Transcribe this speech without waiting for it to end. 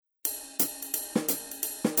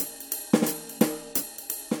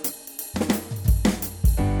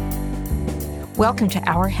Welcome to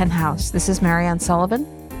Our Hen House. This is Marianne Sullivan.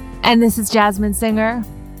 And this is Jasmine Singer.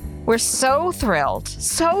 We're so thrilled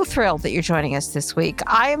that you're joining us this week.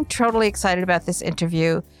 I am totally excited about this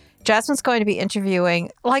interview. Jasmine's going to be interviewing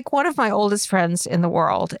like one of my oldest friends in the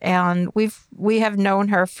world, and we have known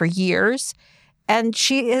her for years. And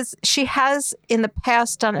she has in the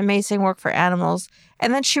past done amazing work for animals,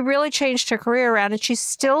 and then she really changed her career around, and she's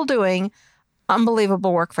still doing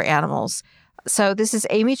unbelievable work for animals. So this is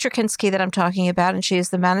Amy Trakinski that I'm talking about, and she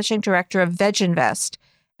is the managing director of VegInvest.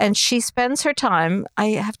 And she spends her time, I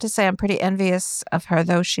have to say I'm pretty envious of her,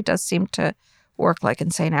 though she does seem to work like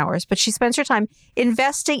insane hours, but she spends her time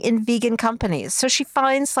investing in vegan companies. So she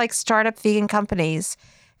finds like startup vegan companies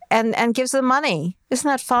and gives them money. Isn't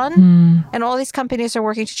that fun? And all these companies are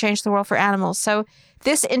working to change the world for animals. So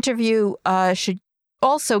this interview should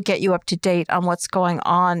also get you up to date on what's going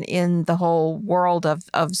on in the whole world of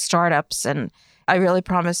startups. And I really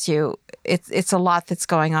promise you, it's a lot that's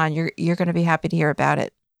going on. You're going to be happy to hear about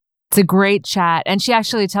it. It's a great chat. And she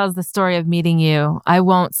actually tells the story of meeting you. I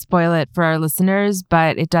won't spoil it for our listeners,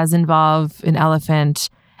 but it does involve an elephant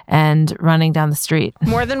and running down the street.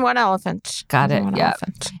 More than one elephant. Got it. Yeah.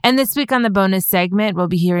 And this week on the bonus segment, we'll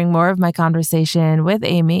be hearing more of my conversation with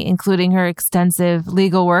Amy, including her extensive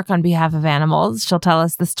legal work on behalf of animals. She'll tell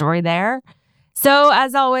us the story there. So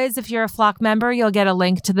as always, if you're a Flock member, you'll get a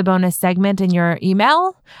link to the bonus segment in your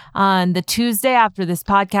email on the Tuesday after this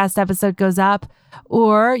podcast episode goes up,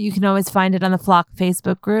 or you can always find it on the Flock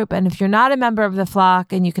Facebook group. And if you're not a member of the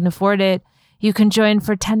Flock and you can afford it, you can join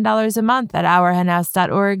for $10 a month at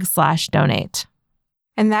ourhenhouse.org/donate.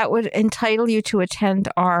 And that would entitle you to attend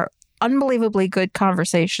our unbelievably good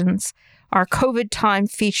conversations, our COVID time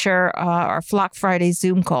feature, our Flock Friday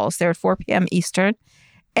Zoom calls. They're at 4 p.m. Eastern.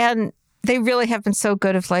 And they really have been so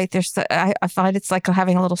good of late. I find it's like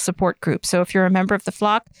having a little support group. So if you're a member of the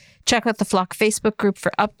Flock, check out the Flock Facebook group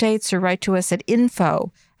for updates or write to us at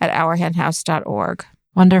info@ourhenhouse.org.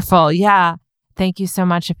 Wonderful. Yeah. Thank you so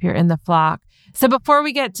much if you're in the Flock. So before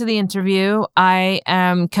we get to the interview, I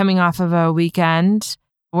am coming off of a weekend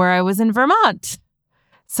where I was in Vermont.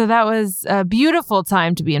 So that was a beautiful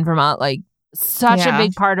time to be in Vermont, like such a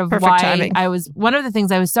big part of why timing. One of the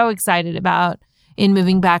things I was so excited about in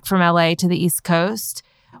moving back from LA to the East Coast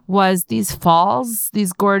was these falls,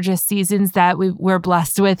 these gorgeous seasons that we're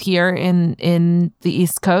blessed with here in the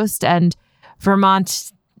East Coast. And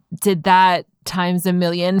Vermont did that times a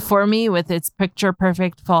million for me with its picture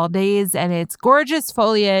perfect fall days and its gorgeous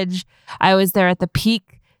foliage. I was there at the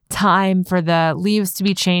peak time for the leaves to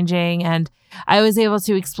be changing, and I was able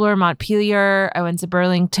to explore Montpelier. I went to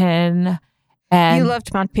Burlington. And you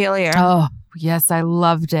loved Montpelier. Oh, yes, I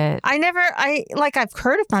loved it. I've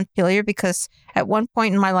heard of Montpelier because at one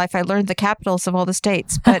point in my life I learned the capitals of all the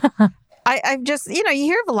states, but I've just, you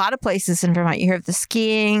hear of a lot of places in Vermont. You hear of the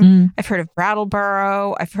skiing. I've heard of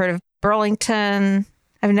Brattleboro. I've heard of Burlington.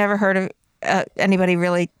 I've never heard of anybody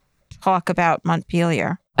really talk about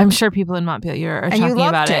Montpelier. I'm sure people in Montpelier are talking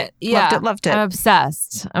about it. Yeah, loved it. I'm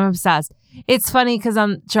obsessed. It's funny because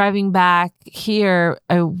I'm driving back here.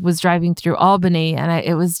 I was driving through Albany, and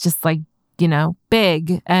it was just like,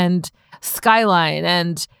 big and skyline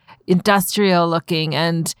and industrial looking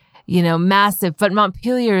and, massive. But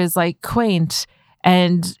Montpelier is like quaint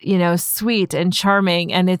and, sweet and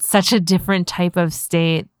charming. And it's such a different type of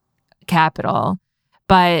state capital.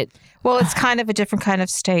 But well, it's kind of a different kind of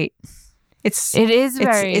state. It's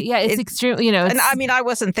extremely, And I mean, I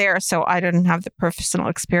wasn't there, so I didn't have the personal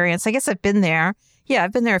experience. I guess I've been there. Yeah,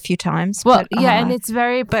 I've been there a few times. Well, and it's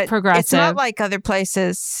very progressive. It's not like other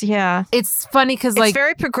places. Yeah. It's funny because it's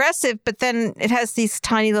very progressive, but then it has these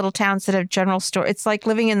tiny little towns that have general store. It's like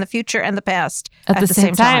living in the future and the past at the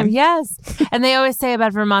same time. Yes. And they always say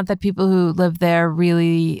about Vermont that people who live there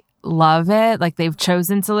really love it. Like they've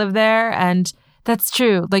chosen to live there. And that's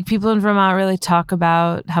true. Like people in Vermont really talk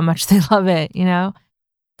about how much they love it,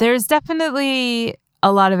 There's definitely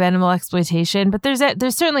a lot of animal exploitation, but there's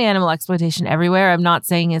certainly animal exploitation everywhere. I'm not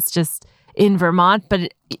saying it's just in Vermont,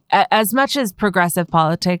 but as much as progressive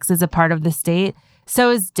politics is a part of the state, so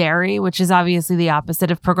is dairy, which is obviously the opposite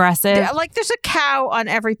of progressive. Yeah, like there's a cow on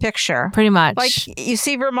every picture. Pretty much. Like you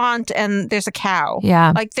see Vermont and there's a cow.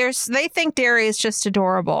 Yeah. Like they think dairy is just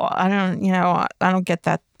adorable. I don't get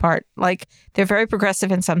that part. Like they're very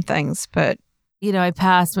progressive in some things, but I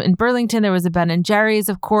passed in Burlington, there was a Ben & Jerry's,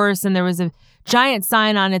 of course, and there was a giant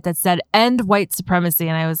sign on it that said "End White Supremacy,"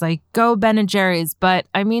 and I was like, "Go Ben & Jerry's!" But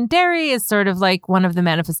I mean, dairy is sort of like one of the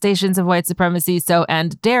manifestations of white supremacy. So,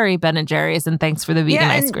 end dairy, Ben & Jerry's, and thanks for the vegan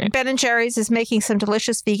ice cream. Ben & Jerry's is making some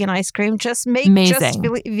delicious vegan ice cream. Just make Amazing. Just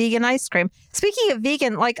vegan ice cream. Speaking of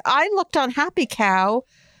vegan, like I looked on Happy Cow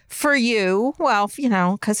for you, well,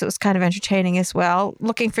 because it was kind of entertaining as well,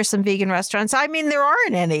 looking for some vegan restaurants. I mean, there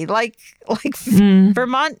aren't any. Like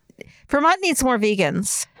Vermont needs more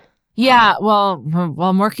vegans. Yeah, well,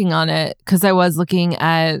 I'm working on it because I was looking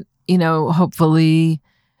at, hopefully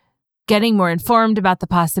getting more informed about the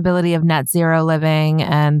possibility of net zero living.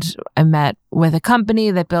 And I met with a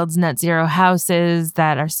company that builds net zero houses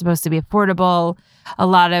that are supposed to be affordable. A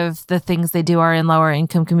lot of the things they do are in lower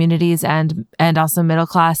income communities and also middle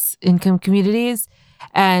class income communities.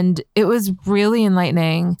 And it was really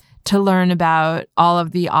enlightening to learn about all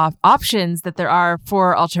of the options that there are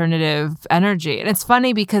for alternative energy. And it's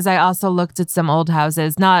funny because I also looked at some old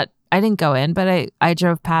houses. I didn't go in, but I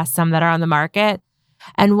drove past some that are on the market.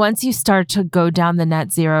 And once you start to go down the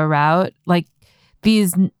net zero route, like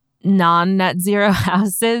these non-net zero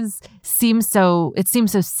houses seems so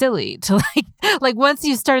silly to like once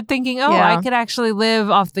you start thinking, I could actually live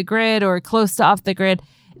off the grid or close to off the grid,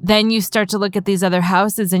 then you start to look at these other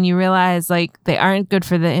houses and you realize like they aren't good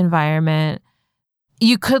for the environment.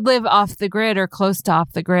 You could live off the grid or close to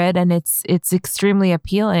off the grid, and it's extremely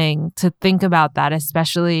appealing to think about that,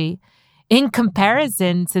 especially in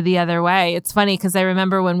comparison to the other way. It's funny because I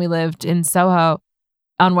remember when we lived in Soho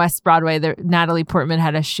on West Broadway, Natalie Portman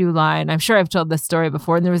had a shoe line. I'm sure I've told this story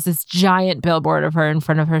before. And there was this giant billboard of her in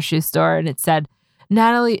front of her shoe store. And it said,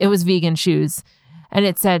 it was vegan shoes. And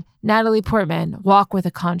it said, Natalie Portman, walk with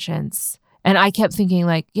a conscience. And I kept thinking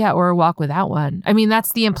or walk without one. I mean,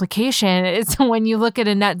 that's the implication. Is when you look at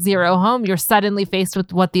a net zero home, you're suddenly faced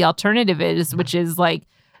with what the alternative is, which is like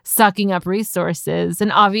sucking up resources.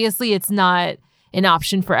 And obviously it's not an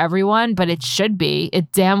option for everyone, but it should be.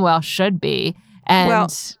 It damn well should be.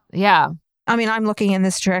 And yeah. I mean, I'm looking in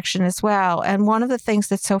this direction as well. And one of the things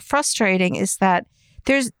that's so frustrating is that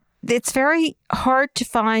it's very hard to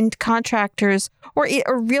find contractors or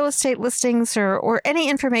real estate listings or any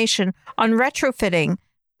information on retrofitting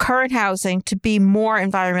current housing to be more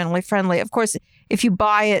environmentally friendly. Of course, if you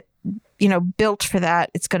buy it, built for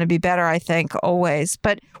that, it's going to be better, I think, always.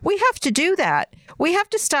 But we have to do that. We have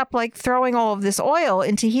to stop throwing all of this oil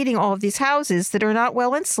into heating all of these houses that are not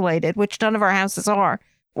well insulated, which none of our houses are.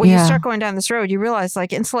 When you start going down this road, you realize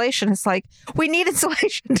insulation is we need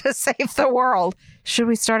insulation to save the world. Should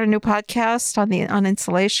we start a new podcast on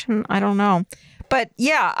insulation? I don't know. But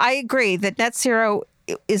yeah, I agree that net zero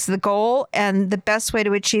is the goal, and the best way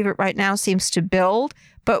to achieve it right now seems to build.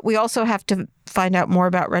 But we also have to find out more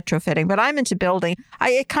about retrofitting. But I'm into building.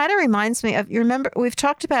 It kind of reminds me of, you remember, we've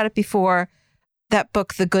talked about it before, that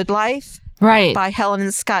book, The Good Life, right, by Helen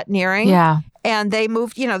and Scott Nearing. Yeah. And they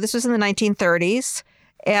moved, this was in the 1930s,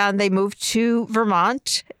 and they moved to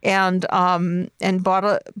Vermont and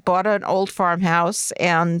bought an old farmhouse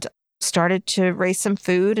and started to raise some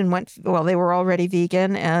food and they were already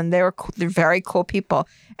vegan, and they're very cool people.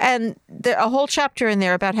 And a whole chapter in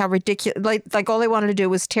there about how ridiculous, all they wanted to do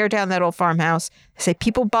was tear down that old farmhouse. They say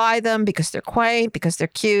people buy them because they're quaint, because they're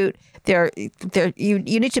cute. You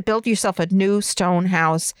need to build yourself a new stone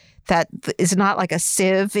house that is not like a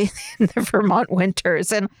sieve in the Vermont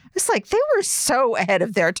winters. And it's they were so ahead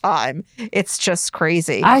of their time. It's just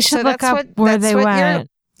crazy. I should look up where they went.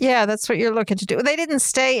 Yeah, that's what you're looking to do. They didn't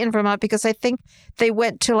stay in Vermont because I think they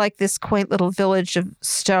went to this quaint little village of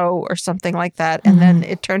Stowe or something like that. And then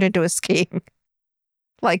it turned into a skiing.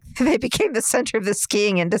 They became the center of the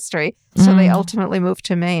skiing industry. So they ultimately moved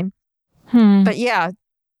to Maine. But yeah,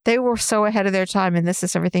 they were so ahead of their time. And this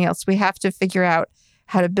is everything else. We have to figure out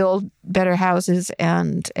how to build better houses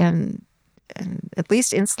and at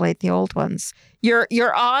least insulate the old ones. You're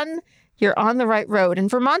on the right road, and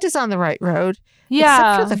Vermont is on the right road.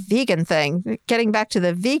 Yeah. Except for the vegan thing. Getting back to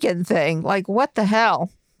the vegan thing, what the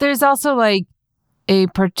hell? There's also a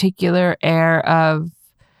particular air of,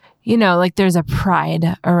 there's a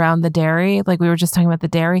pride around the dairy. We were just talking about the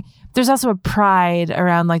dairy. There's also a pride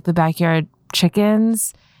around the backyard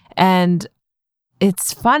chickens. And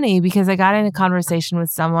it's funny because I got in a conversation with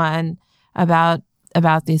someone about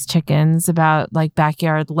these chickens, about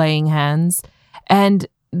backyard laying hens. And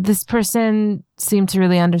this person seemed to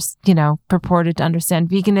really purported to understand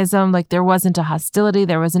veganism. There wasn't a hostility,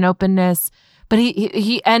 there was an openness, but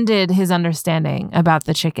he ended his understanding about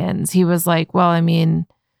the chickens. He was like, well, I mean,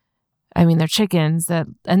 they're chickens.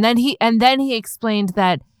 And then he explained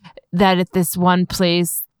that at this one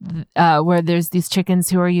place where there's these chickens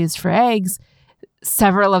who are used for eggs,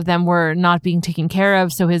 several of them were not being taken care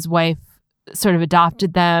of. So his wife sort of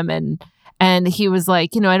adopted them, and he was like,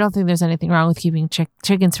 I don't think there's anything wrong with keeping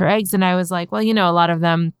chickens for eggs. And I was like, well, a lot of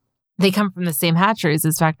them, they come from the same hatcheries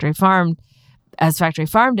as factory farmed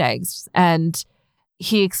eggs. And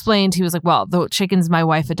he explained, he was like, well, the chickens my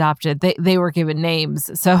wife adopted, they were given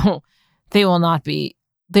names, so they will not be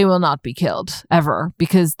killed ever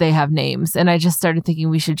because they have names. And I just started thinking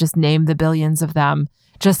we should just name the billions of them.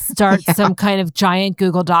 Just start some kind of giant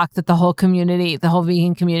Google Doc that the whole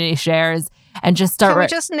vegan community shares, and just start. Can we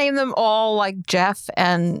just name them all like Jeff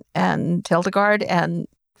and Hildegard, and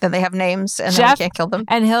then they have names, and then we can't kill them?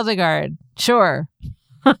 And Hildegard, sure.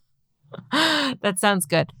 That sounds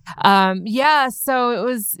good. So it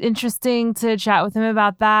was interesting to chat with him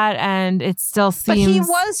about that, and it still seems. But he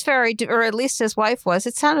was or at least his wife was.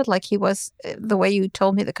 It sounded like he was, the way you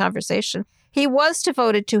told me the conversation. He was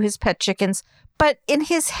devoted to his pet chickens, but in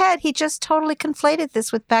his head, he just totally conflated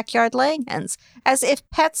this with backyard laying hens, as if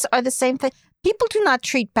pets are the same thing. People do not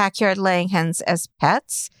treat backyard laying hens as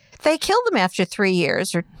pets. They kill them after 3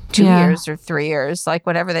 years or 2 years or 3 years, like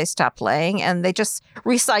whenever they stop laying, and they just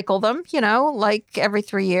recycle them, like every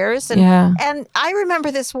 3 years. And I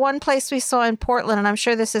remember this one place we saw in Portland, and I'm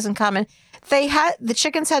sure this isn't common. The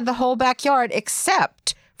chickens had the whole backyard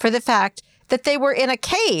except for the fact that they were in a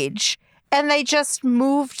cage, and they just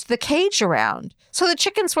moved the cage around. So the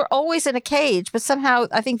chickens were always in a cage, but somehow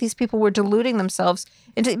I think these people were deluding themselves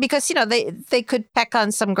into, because, they could peck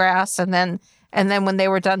on some grass, and then when they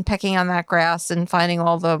were done pecking on that grass and finding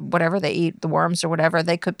all the whatever they eat, the worms or whatever,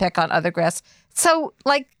 they could peck on other grass. So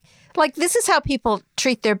like this is how people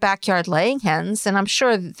treat their backyard laying hens. And I'm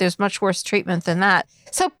sure that there's much worse treatment than that.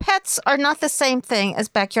 So pets are not the same thing as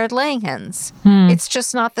backyard laying hens. It's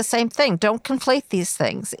just not the same thing. Don't conflate these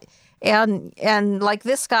things. And like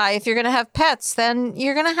this guy, if you're going to have pets, then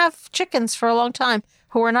you're going to have chickens for a long time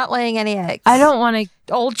who are not laying any eggs. I don't want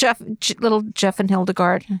to. Old little Jeff and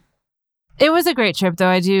Hildegard. It was a great trip, though.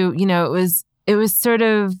 I do, it was sort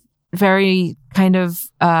of very kind of,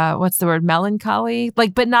 what's the word, melancholy,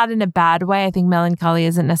 but not in a bad way. I think melancholy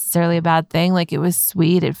isn't necessarily a bad thing. It was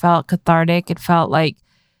sweet. It felt cathartic. It felt like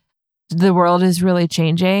the world is really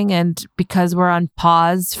changing. And because we're on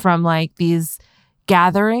pause from these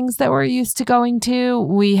gatherings that we're used to going to,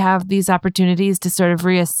 we have these opportunities to sort of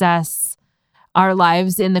reassess our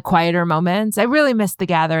lives in the quieter moments. I really miss the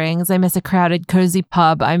gatherings. I miss a crowded, cozy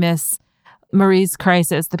pub. I miss Marie's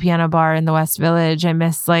Crisis, the piano bar in the West Village. I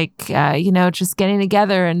miss just getting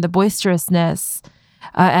together and the boisterousness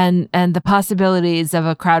and the possibilities of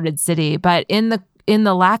a crowded city. But in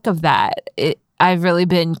the lack of that, I've really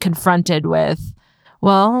been confronted with,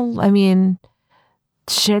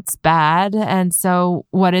 shit's bad, and so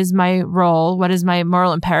what is my role? What is my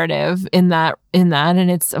moral imperative in that?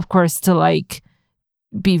 And it's, of course, to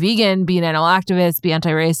be vegan, be an animal activist, be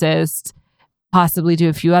anti-racist, possibly do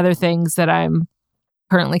a few other things that I'm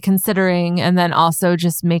currently considering, and then also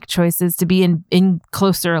just make choices to be in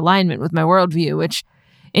closer alignment with my worldview, which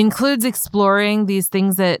includes exploring these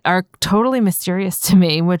things that are totally mysterious to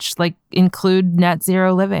me, which include net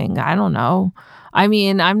zero living. I don't know.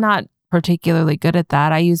 I'm not particularly good at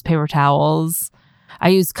that. I use paper towels. I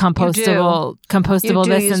use compostable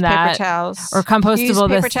this and that, towels. Or compostable you use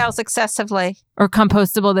paper this towels excessively, or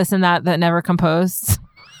compostable this and that never composts.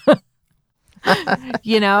 I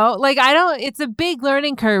don't. It's a big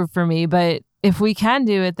learning curve for me, but if we can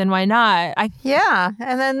do it, then why not?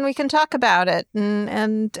 And then we can talk about it,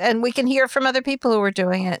 and we can hear from other people who are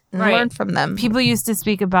doing it and learn from them. People used to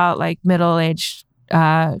speak about middle-age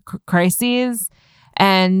crises,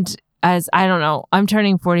 and as I don't know, I'm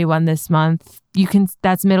turning 41 this month.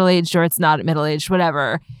 That's middle-aged or it's not middle-aged,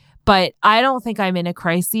 whatever. But I don't think I'm in a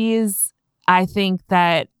crisis. I think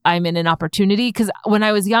that I'm in an opportunity, because when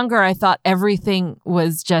I was younger, I thought everything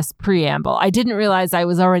was just preamble. I didn't realize I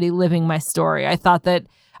was already living my story. I thought that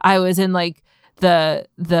I was in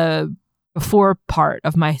the before part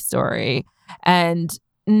of my story. And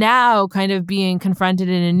now kind of being confronted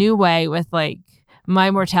in a new way with my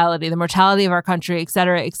mortality, the mortality of our country, et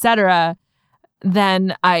cetera,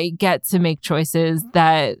 then I get to make choices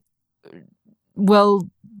that will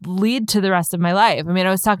lead to the rest of my life. I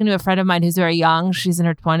was talking to a friend of mine who's very young. She's in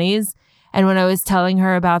her 20s. And when I was telling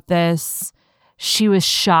her about this, she was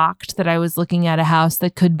shocked that I was looking at a house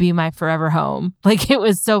that could be my forever home. It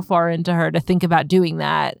was so far into her to think about doing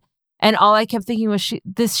that. And all I kept thinking was, she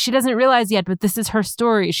doesn't realize yet, but this is her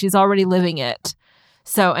story. She's already living it.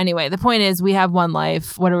 So anyway, the point is, we have one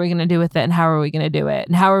life. What are we going to do with it? And how are we going to do it?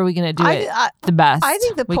 And how are we going to do it the best? I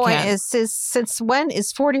think the point is since when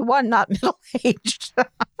is 41 not middle-aged?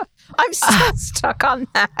 I'm still stuck on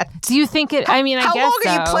that. Do you think it? I guess how long so.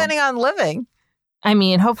 are you planning on living?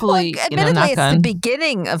 Hopefully, admittedly, it's the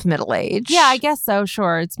beginning of middle age. Yeah, I guess so.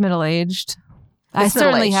 Sure, it's middle-aged. I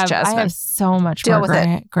certainly have. Jasmine. I have so much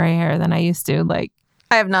more gray hair than I used to.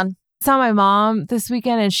 I have none. saw my mom this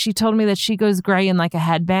weekend and she told me that she goes gray in like a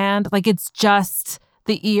headband. Like it's just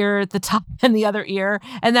the ear, the top and the other ear.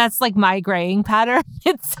 And that's like my graying pattern.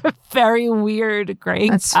 It's a very weird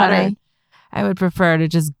graying That's pattern. funny. I would prefer to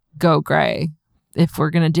just go gray. If we're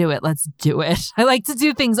going to do it, let's do it. I like to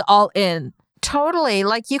do things all in. Totally.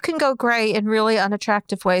 Like you can go gray in really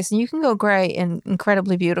unattractive ways and you can go gray in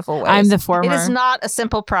incredibly beautiful ways. I'm the former. It is not a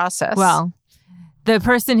simple process. Well, the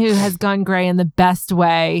person who has gone gray in the best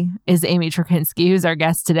way is Amy Trakinski, who's our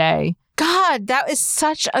guest today. God, that is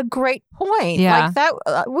such a great point. Yeah. Like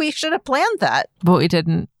that, we should have planned that. But we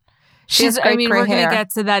didn't. She has great gray we're going hair. to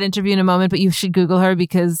get to that interview in a moment, but you should Google her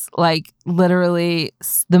because, like, literally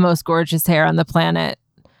the most gorgeous hair on the planet.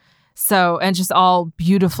 So, and just all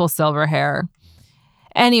beautiful silver hair.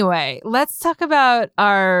 Anyway, let's talk about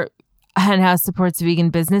our Henhouse Supports Vegan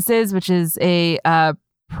Businesses, which is a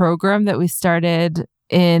program that we started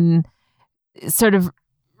in sort of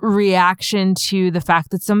reaction to the fact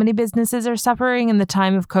that so many businesses are suffering in the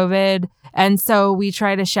time of COVID. And so we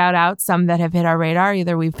try to shout out some that have hit our radar.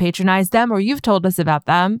 Either we've patronized them or you've told us about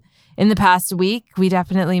them. In the past week, we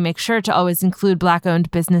definitely make sure to always include Black-owned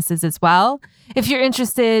businesses as well. If you're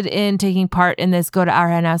interested in taking part in this, go to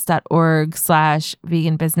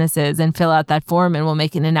ourhenhouse.org/vegan businesses and fill out that form and we'll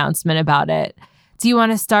make an announcement about it. Do you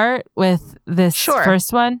want to start with this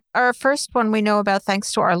first one? Our first one we know about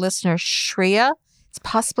thanks to our listener, Shreya. It's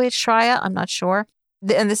possibly Shreya. I'm not sure.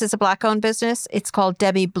 And this is a Black-owned business. It's called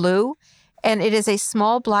Debbie Blue. And it is a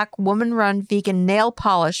small Black woman-run vegan nail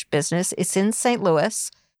polish business. It's in St. Louis.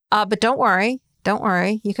 But don't worry.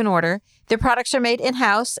 You can order. Their products are made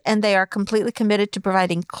in-house, and they are completely committed to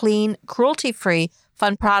providing clean, cruelty-free,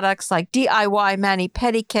 fun products like DIY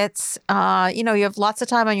mani-pedi kits. You have lots of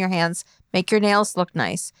time on your hands. Make your nails look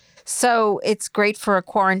nice. So it's great for a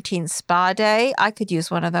quarantine spa day. I could use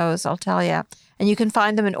one of those, I'll tell you. And you can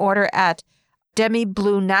find them in order at Demi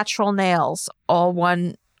Blue Natural Nails, all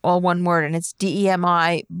one word, and it's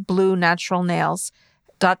DEMI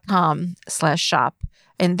bluenaturalnails.com/shop.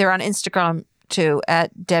 And they're on Instagram too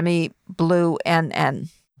at Demi Blue NN.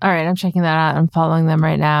 All right, I'm checking that out. I'm following them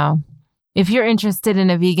right now. If you're interested in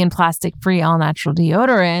a vegan, plastic-free, all-natural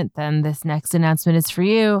deodorant, then this next announcement is for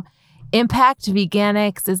you. Impact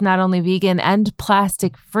Veganics is not only vegan and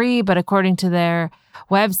plastic-free, but according to their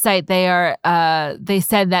website, they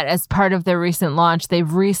said that as part of their recent launch, they've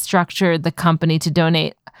restructured the company to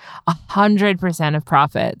donate 100% of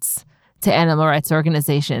profits to animal rights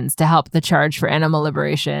organizations to help the charge for animal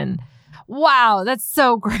liberation. Wow, that's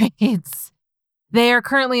so great. They are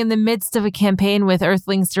currently in the midst of a campaign with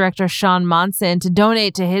Earthlings director Sean Monson to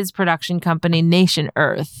donate to his production company, Nation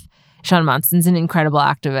Earth. Sean Monson's an incredible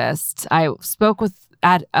activist. I spoke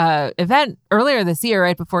at an event earlier this year,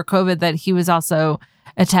 right before COVID, that he was also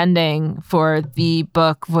attending for the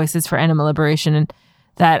book Voices for Animal Liberation, and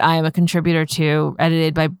that I am a contributor to,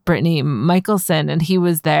 edited by Brittany Michelson, and he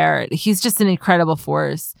was there. He's just an incredible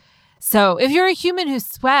force. So if you're a human who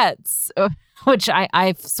sweats, which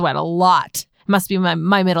I sweat a lot, must be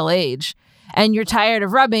my middle age, and you're tired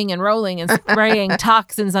of rubbing and rolling and spraying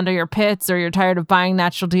toxins under your pits, or you're tired of buying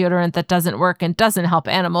natural deodorant that doesn't work and doesn't help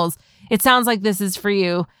animals, it sounds like this is for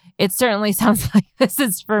you. It certainly sounds like this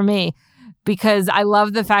is for me, because I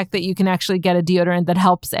love the fact that you can actually get a deodorant that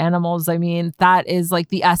helps animals. I mean, that is like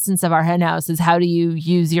the essence of our Henhouse, is how do you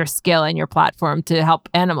use your skill and your platform to help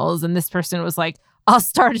animals? And this person was like, I'll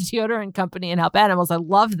start a deodorant company and help animals. I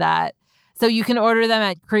love that. So you can order them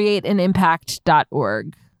at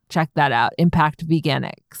createanimpact.org. Check that out. Impact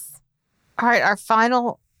Veganics. All right, our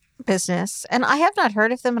final business, and I have not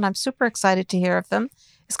heard of them, and I'm super excited to hear of them.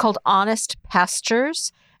 It's called Honest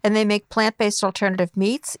Pastures, and they make plant-based alternative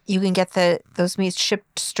meats. You can get those meats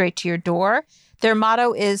shipped straight to your door. Their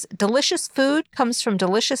motto is delicious food comes from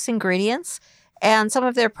delicious ingredients, and some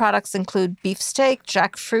of their products include beef steak,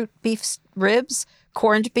 jackfruit beef ribs,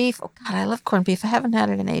 corned beef. Oh, God, I love corned beef. I haven't had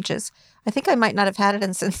it in ages. I think I might not have had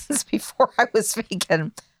it since before I was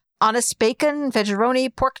vegan. Honest bacon,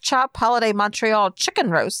 veggeroni, pork chop, holiday Montreal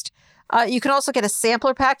chicken roast. You can also get a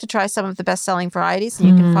sampler pack to try some of the best-selling varieties, and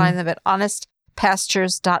you can find them at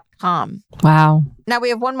honestpastures.com. Wow. Now we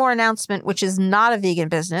have one more announcement, which is not a vegan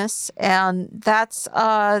business, and that's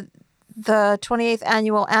the 28th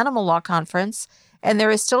Annual Animal Law Conference, and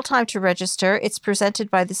there is still time to register. It's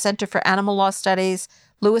presented by the Center for Animal Law Studies,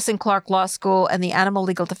 Lewis and Clark Law School, and the Animal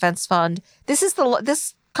Legal Defense Fund. This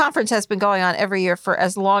conference has been going on every year for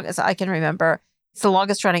as long as I can remember. It's the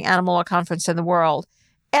longest running animal law conference in the world.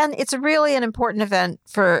 And it's really an important event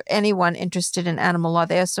for anyone interested in animal law.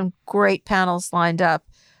 They have some great panels lined up.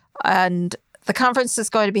 And The conference is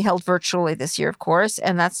going to be held virtually this year, of course,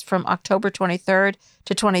 and that's from October 23rd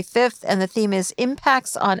to 25th. And the theme is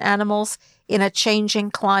Impacts on Animals in a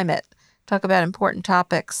Changing Climate. Talk about important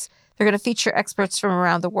topics. They're going to feature experts from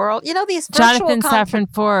around the world. You know, these virtual Jonathan Safran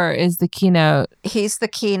Foer is the keynote. He's the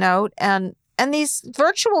keynote. And these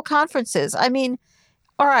virtual conferences, I mean,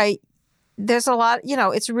 all right, there's a lot, you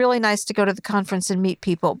know, it's really nice to go to the conference and meet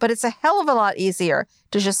people, but it's a hell of a lot easier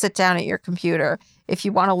to just sit down at your computer if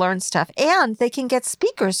you want to learn stuff. And they can get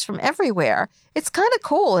speakers from everywhere. It's kind of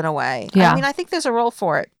cool in a way. Yeah. I mean, I think there's a role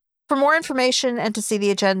for it. For more information and to see the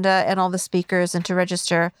agenda and all the speakers and to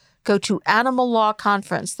register, go to Animal Law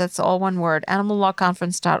Conference. That's all one word,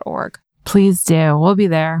 animallawconference.org. Please do. We'll be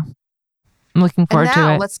there. I'm looking forward and to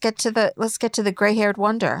now, it. let's get to the gray-haired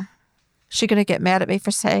wonder. Is she going to get mad at me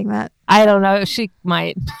for saying that? I don't know. She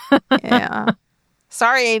might. Yeah.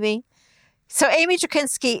 Sorry, Amy. So Amy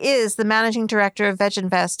Drakinski is the managing director of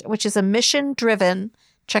VegInvest, which is a mission-driven,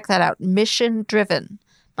 check that out, mission-driven,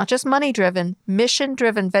 not just money-driven,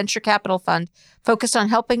 mission-driven venture capital fund focused on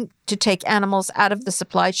helping to take animals out of the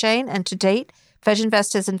supply chain. And to date,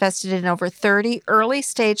 VegInvest has invested in over 30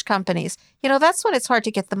 early-stage companies. You know, that's when it's hard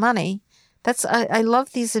to get the money. I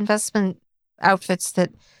love these investment outfits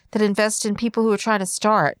that invest in people who are trying to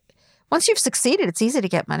start. Once you've succeeded, it's easy to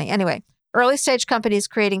get money. Anyway, early stage companies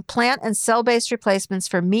creating plant and cell-based replacements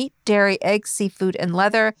for meat, dairy, eggs, seafood, and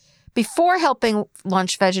leather. Before helping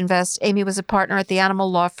launch VegInvest, Amy was a partner at the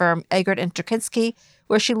animal law firm Eggert & Drakinski,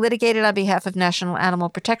 where she litigated on behalf of national animal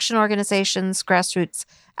protection organizations, grassroots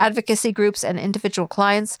advocacy groups, and individual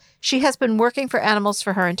clients. She has been working for animals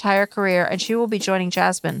for her entire career, and she will be joining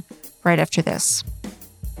Jasmine right after this.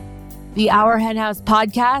 The Our Hen House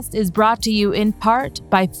podcast is brought to you in part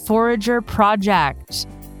by Forager Project.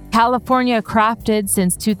 California crafted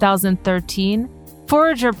since 2013,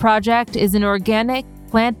 Forager Project is an organic,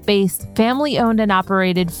 plant-based, family-owned and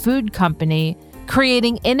operated food company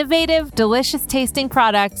creating innovative, delicious-tasting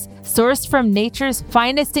products sourced from nature's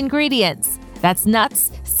finest ingredients. That's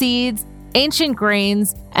nuts, seeds, ancient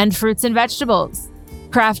grains, and fruits and vegetables.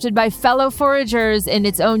 Crafted by fellow foragers in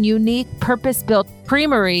its own unique, purpose-built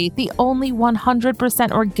creamery, the only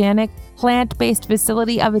 100% organic, plant-based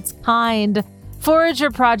facility of its kind,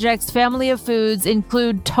 Forager Project's family of foods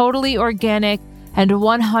include totally organic and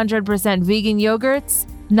 100% vegan yogurts,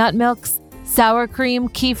 nut milks, sour cream,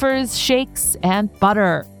 kefirs, shakes, and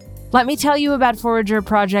butter. Let me tell you about Forager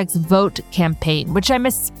Project's Vote campaign, which I'm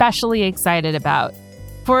especially excited about.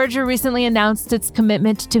 Forager recently announced its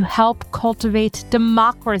commitment to help cultivate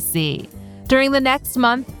democracy. During the next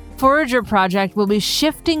month, Forager Project will be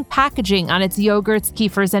shifting packaging on its yogurts,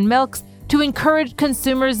 kefirs, and milks to encourage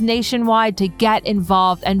consumers nationwide to get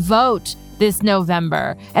involved and vote this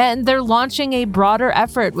November. And they're launching a broader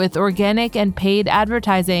effort with organic and paid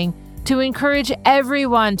advertising to encourage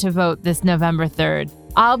everyone to vote this November 3rd.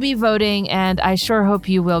 I'll be voting, and I sure hope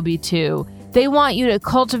you will be too. They want you to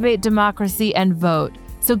cultivate democracy and vote.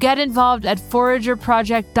 So get involved at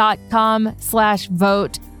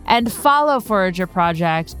foragerproject.com/vote and follow Forager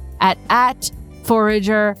Project at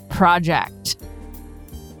Forager Project.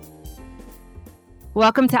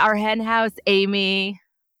 Welcome to Our Hen House, Amy.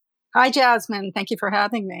 Hi, Jasmine. Thank you for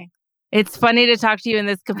having me. It's funny to talk to you in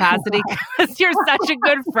this capacity because you're such a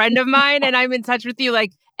good friend of mine, and I'm in touch with you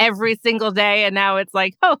like every single day. And now it's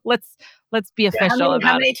like, oh, let's be official about it.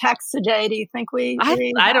 How many texts a day do you think we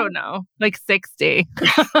I don't know, like 60.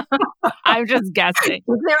 I'm just guessing.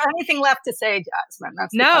 Is there anything left to say, Jasmine?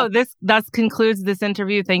 No, that concludes this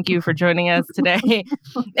interview. Thank you for joining us today.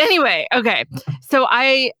 Anyway, okay. So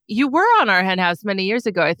you were on Our Hen House many years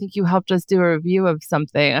ago. I think you helped us do a review of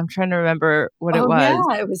something. I'm trying to remember what it was.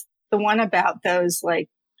 Yeah, it was the one about those like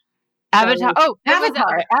Avatar.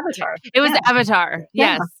 Avatar. It was Avatar.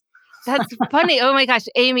 Yeah. Yes. That's funny. Oh my gosh,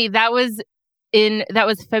 Amy, that was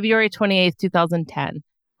February 28th, 2010.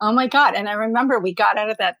 Oh my God. And I remember we got out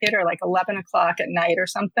of that theater like 11 o'clock at night or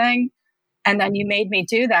something. And then you made me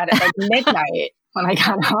do that at like midnight when I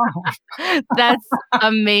got home. That's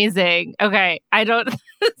amazing. Okay. So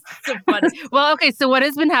funny. Well, okay. So what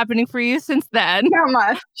has been happening for you since then? Not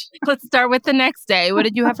much. Let's start with the next day. What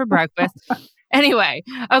did you have for breakfast? Anyway.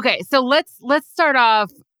 Okay. So let's start off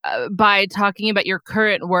by talking about your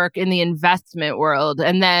current work in the investment world,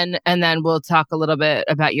 and then we'll talk a little bit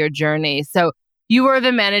about your journey. So you are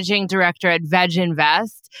the managing director at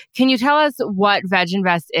VegInvest. Can you tell us what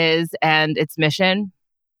VegInvest is and its mission?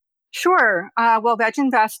 Sure. Well,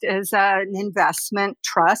 VegInvest is an investment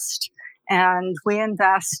trust, and we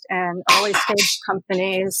invest in early stage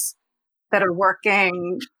companies that are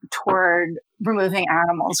working toward removing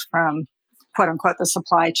animals from, quote unquote, the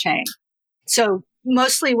supply chain. So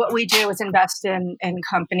mostly what we do is invest in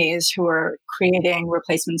companies who are creating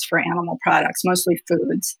replacements for animal products, mostly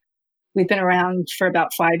foods. We've been around for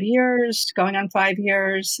about 5 years, going on 5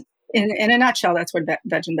 years. In a nutshell, that's what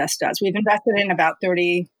VegInvest does. We've invested in about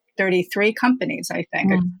 33 companies, I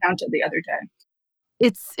think. I counted the other day.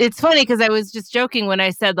 It's funny because I was just joking when I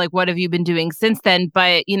said, like, what have you been doing since then?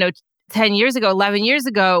 But, 10 years ago, 11 years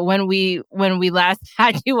ago, when we last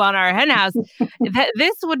had you on our hen house,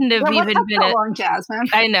 this wouldn't have even been so long, Jasmine.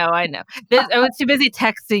 I know. I was too busy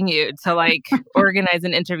texting you to like organize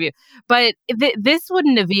an interview, but this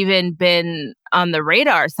wouldn't have even been on the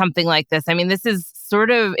radar, something like this. I mean, this is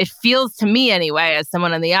sort of, it feels to me anyway, as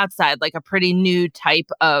someone on the outside, like a pretty new type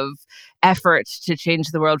of effort to change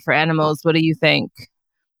the world for animals. What do you think?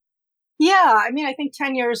 Yeah, I mean, I think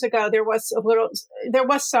 10 years ago, there was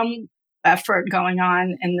some effort going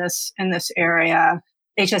on in this area.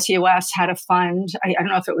 HSUS had a fund. I don't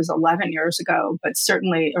know if it was 11 years ago, but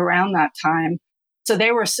certainly around that time. So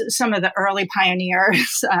they were some of the early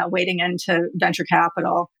pioneers wading into venture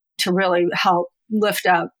capital to really help lift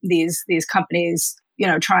up these companies,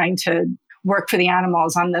 trying to work for the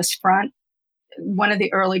animals on this front. One of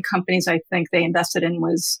the early companies I think they invested in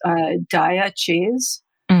was Daiya Cheese.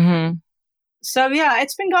 Mm-hmm. So yeah,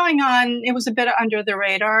 it's been going on. It was a bit under the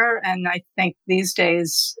radar, and I think these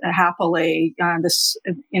days, happily, I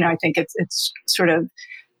think it's sort of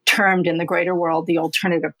termed in the greater world the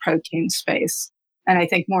alternative protein space. And I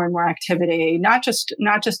think more and more activity, not just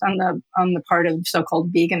on the part of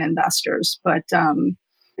so-called vegan investors, but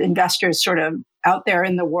investors sort of out there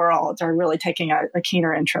in the world are really taking a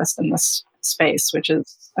keener interest in this space, which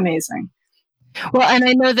is amazing. Well, and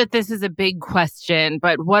I know that this is a big question,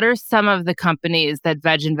 but what are some of the companies that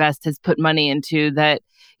VegInvest has put money into that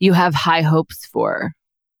you have high hopes for?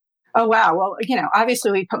 Oh, wow. Well,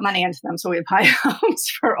 obviously we put money into them, so we have high hopes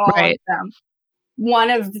for all of them. One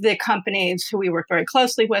of the companies who we work very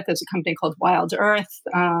closely with is a company called Wild Earth.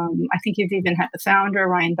 I think you've even had the founder,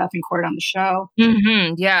 Ryan Bethencourt, on the show.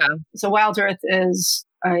 Mm-hmm, yeah. So Wild Earth is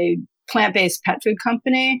a plant-based pet food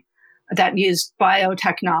company that used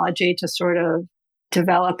biotechnology to sort of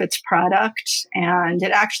develop its product. And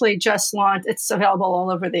it actually just launched, it's available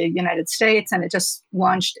all over the United States, and it just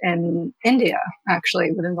launched in India,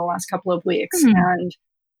 actually, within the last couple of weeks. Mm-hmm. And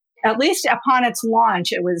at least upon its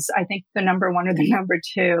launch, it was, I think, the number one or the number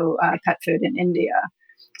two pet food in India.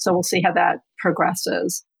 So we'll see how that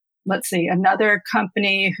progresses. Let's see. Another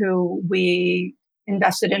company who we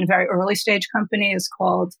invested in, a very early stage company, is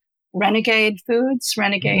called Renegade Foods.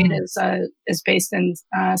 Renegade is based in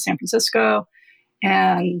San Francisco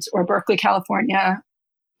or Berkeley, California,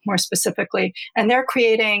 more specifically. And they're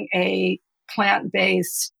creating a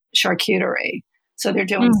plant-based charcuterie. So they're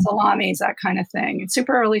doing salamis, that kind of thing. It's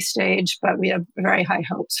super early stage, but we have very high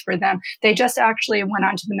hopes for them. They just actually went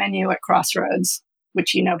onto the menu at Crossroads,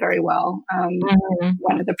 which you know very well.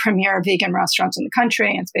 One of the premier vegan restaurants in the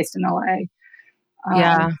country, and it's based in LA.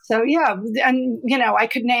 So yeah, and I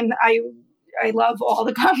could name. I love all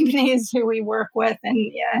the companies who we work with,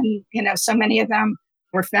 and so many of them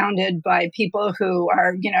were founded by people who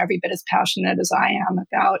are every bit as passionate as I am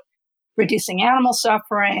about reducing animal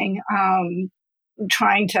suffering,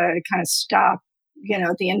 trying to kind of stop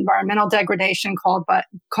the environmental degradation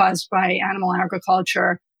caused by animal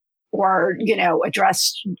agriculture, or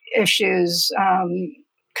address issues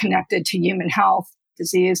connected to human health,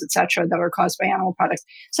 disease, etc., that are caused by animal products.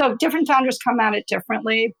 So different founders come at it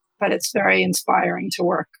differently, but it's very inspiring to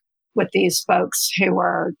work with these folks who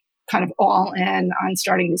are kind of all in on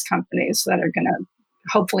starting these companies that are going to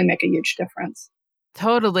hopefully make a huge difference.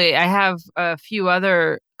 Totally. I have a few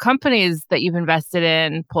other companies that you've invested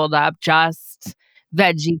in pulled up: Just,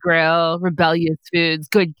 Veggie Grill, Rebellious Foods,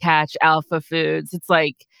 Good Catch, Alpha Foods. It's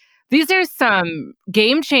like, these are some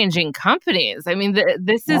game-changing companies. I mean,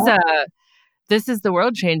 this is the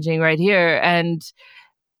world changing right here. And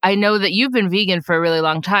I know that you've been vegan for a really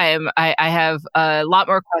long time. I have a lot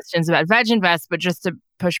more questions about VegInvest, but just to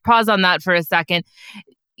push pause on that for a second,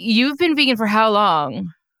 you've been vegan for how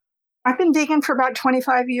long? I've been vegan for about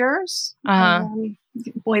 25 years.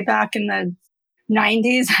 Way back in the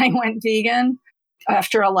 90s, I went vegan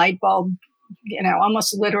after a light bulb,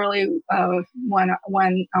 almost literally went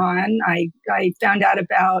on. I found out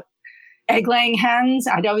about egg-laying hens.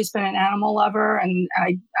 I'd always been an animal lover, and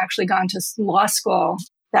I actually gone to law school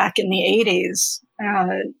back in the 80s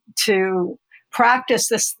to practice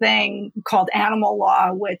this thing called animal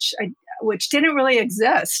law, which didn't really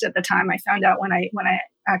exist at the time. I found out when I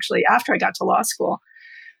actually, after I got to law school.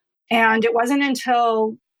 And it wasn't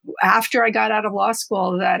until after I got out of law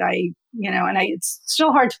school that it's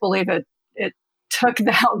still hard to believe it took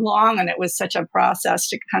that long, and it was such a process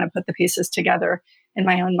to kind of put the pieces together in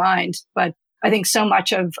my own mind. But I think so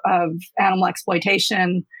much of animal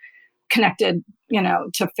exploitation connected,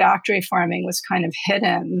 to factory farming was kind of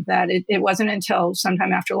hidden, that it wasn't until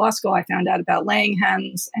sometime after law school I found out about laying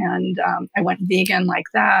hens, and I went vegan like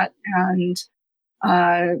that, and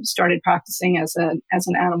started practicing as an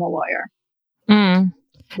animal lawyer,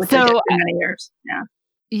 which I did for many years. Yeah.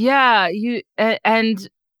 Yeah. And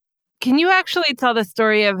can you actually tell the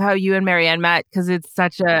story of how you and Marianne met? Because it's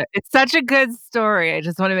such a good story. I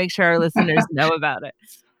just want to make sure our listeners know about it.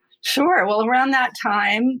 Sure. Well, around that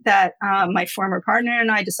time that my former partner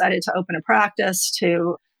and I decided to open a practice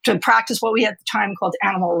to practice what we at the time called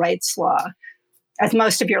animal rights law. As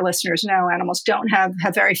most of your listeners know, animals don't have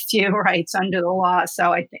very few rights under the law.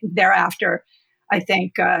 So I think thereafter,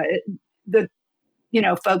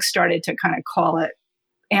 folks started to kind of call it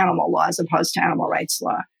animal law as opposed to animal rights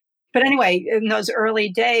law. But anyway, in those early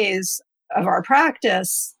days of our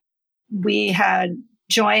practice, we had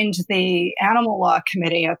joined the Animal Law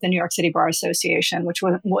Committee at the New York City Bar Association, which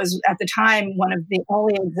was at the time one of the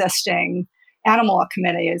only existing animal law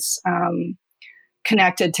committees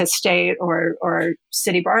connected to state or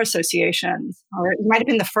city bar associations, or it might have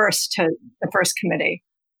been the first committee.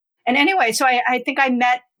 And anyway, so I think I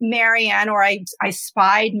met Marianne, or I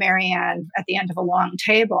spied Marianne at the end of a long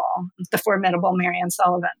table, the formidable Marianne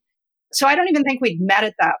Sullivan. So I don't even think we'd met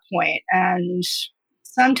at that point. And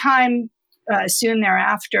sometime soon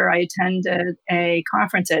thereafter, I attended a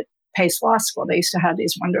conference at Pace Law School. They used to have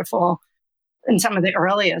these wonderful, and some of the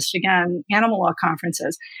earliest, again, animal law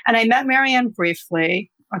conferences. And I met Marianne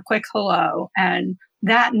briefly, a quick hello. And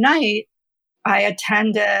that night, I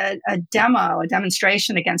attended a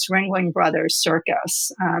demonstration against Ringling Brothers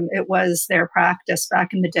Circus. It was their practice back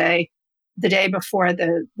in the day before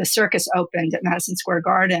the circus opened at Madison Square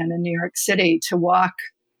Garden in New York City, to walk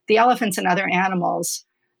the elephants and other animals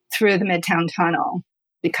through the Midtown Tunnel,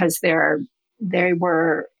 because they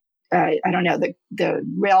were, the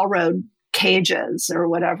railroad cages or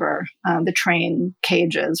whatever, the train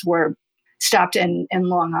cages were stopped in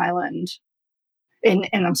Long Island, in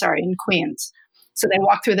Queens. So they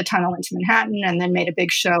walked through the tunnel into Manhattan and then made a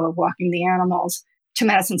big show of walking the animals to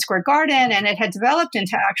Madison Square Garden. And it had developed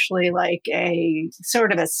into actually like a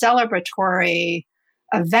sort of a celebratory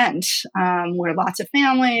event where lots of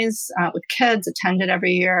families with kids attended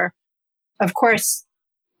every year. Of course,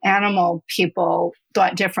 animal people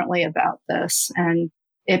thought differently about this, and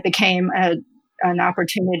it became an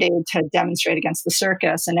opportunity to demonstrate against the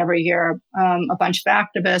circus. And every year, a bunch of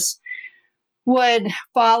activists would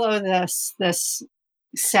follow this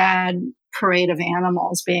sad parade of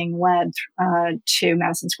animals being led to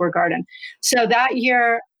Madison Square Garden. So that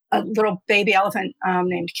year, a little baby elephant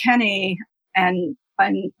named Kenny and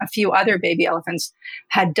a few other baby elephants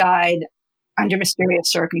had died under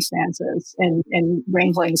mysterious circumstances in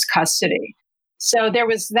Ringling's custody. So there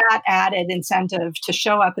was that added incentive to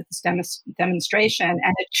show up at this demonstration, and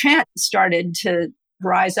a chant started to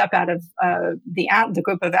rise up out of the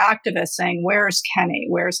group of activists saying, "Where's Kenny?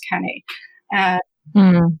 Where's Kenny?" And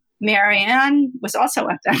Marianne was also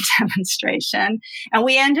at that demonstration, and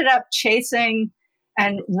we ended up chasing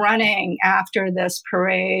and running after this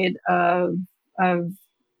parade of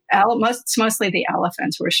mostly the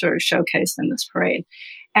elephants were sort of showcased in this parade.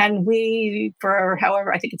 And we, for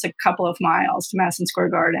however, I think it's a couple of miles to Madison Square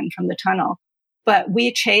Garden from the tunnel, but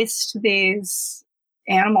we chased these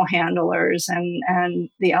animal handlers and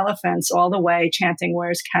the elephants all the way, chanting,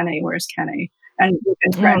 "Where's Kenny? Where's Kenny?" And we've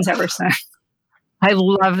been friends ever since. I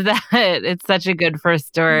love that. It's such a good first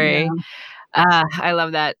story. Yeah. I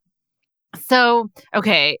love that. So,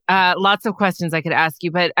 okay, lots of questions I could ask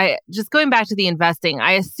you, but just going back to the investing,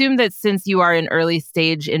 I assume that since you are an early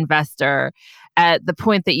stage investor, at the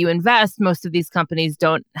point that you invest, most of these companies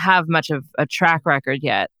don't have much of a track record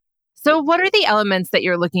yet. So what are the elements that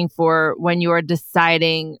you're looking for when you are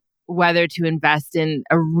deciding whether to invest in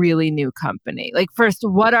a really new company? Like, first,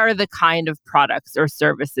 what are the kind of products or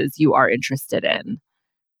services you are interested in?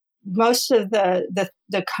 Most of the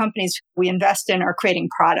companies we invest in are creating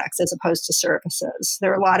products as opposed to services.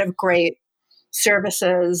 There are a lot of great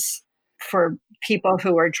services for people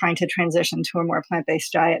who are trying to transition to a more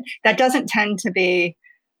plant-based diet. That doesn't tend to be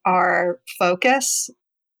our focus.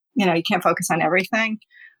 You can't focus on everything,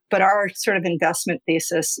 but our sort of investment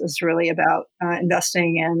thesis is really about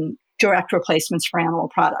investing in direct replacements for animal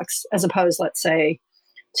products, as opposed, let's say,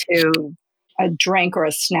 to a drink or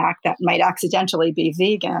a snack that might accidentally be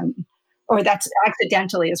vegan, or that's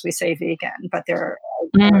accidentally, as we say, vegan, but there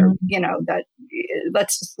are,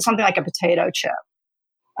 that's something like a potato chip.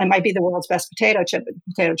 I might be the world's best potato chip, but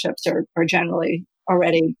potato chips are generally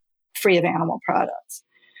already free of animal products.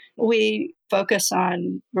 We focus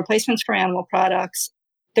on replacements for animal products.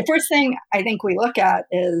 The first thing I think we look at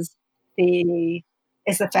is the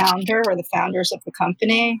founder or the founders of the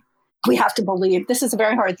company. We have to believe this is a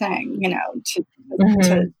very hard thing,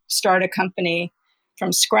 to start a company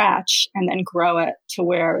from scratch and then grow it to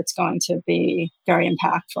where it's going to be very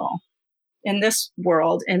impactful. In this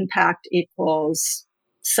world, impact equals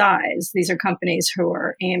size. These are companies who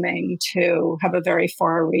are aiming to have a very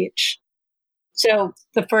far reach. So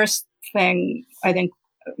the first thing I think,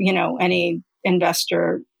 any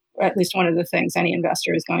investor, or at least one of the things any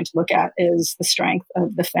investor is going to look at is the strength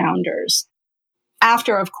of the founders.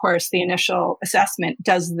 After, of course, the initial assessment,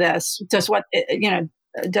 does what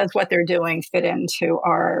they're doing fit into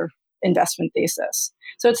our investment thesis?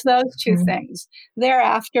 So it's those two things.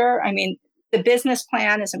 Thereafter, the business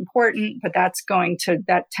plan is important, but that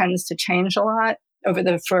tends to change a lot over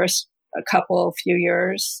the first few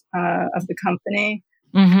years of the company.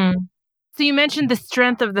 Mm-hmm. So you mentioned the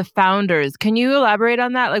strength of the founders. Can you elaborate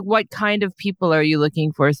on that? Like, what kind of people are you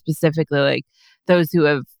looking for specifically? Like those who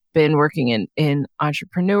have been working in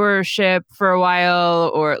entrepreneurship for a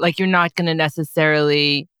while, or like you're not going to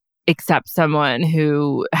necessarily accept someone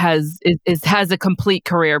who has a complete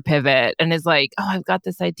career pivot and is like, oh, I've got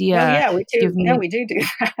this idea. Oh, yeah, we do. We do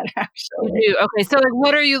that actually. You do? Okay, so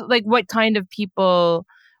what kind of people?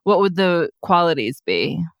 What would the qualities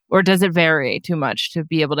be? Or does it vary too much to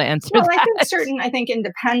be able to answer that? I think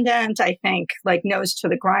independent, I think like nose to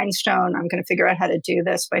the grindstone. I'm going to figure out how to do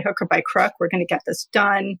this by hook or by crook. We're going to get this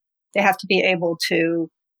done. They have to be able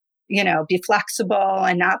to, be flexible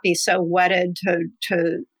and not be so wedded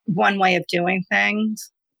to one way of doing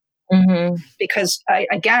things. Mm-hmm. Because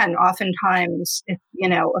oftentimes,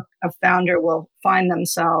 a founder will find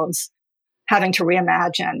themselves having to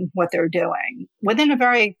reimagine what they're doing within a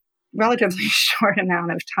very relatively short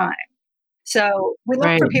amount of time. So we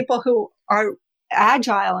look for people who are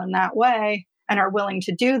agile in that way and are willing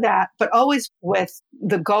to do that, but always with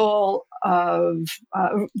the goal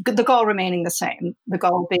remaining the same. The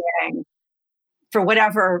goal being, for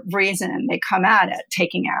whatever reason they come at it,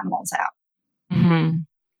 taking animals out. Mm-hmm.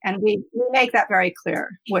 And we make that very clear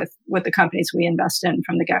with the companies we invest in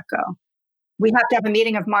from the get-go. We have to have a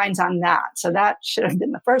meeting of minds on that. So that should have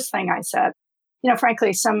been the first thing I said.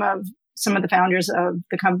 Frankly, some of the founders of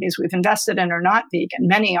the companies we've invested in are not vegan.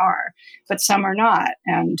 Many are, but some are not.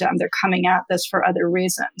 And they're coming at this for other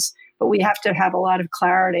reasons. But we have to have a lot of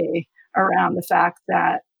clarity around the fact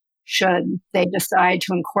that should they decide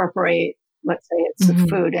to incorporate, let's say it's a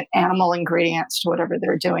food and animal ingredients to whatever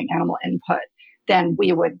they're doing, animal input, then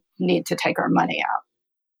we would need to take our money out.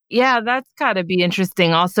 Yeah, that's got to be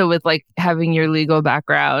interesting also with like having your legal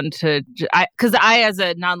background because I as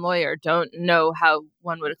a non-lawyer don't know how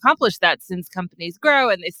one would accomplish that, since companies grow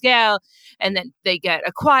and they scale and then they get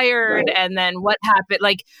acquired. Right. And then what happened?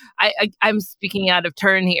 Like I'm speaking out of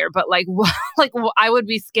turn here, but I would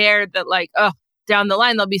be scared that down the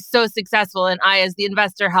line they'll be so successful and I as the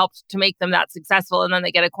investor helped to make them that successful, and then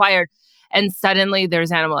they get acquired and suddenly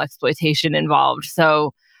there's animal exploitation involved.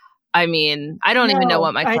 So I don't even know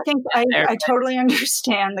what my question is there. I totally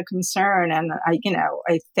understand the concern, and I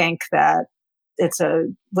think that it's a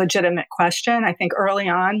legitimate question. I think early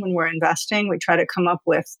on when we're investing, we try to come up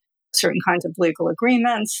with certain kinds of legal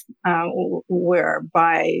agreements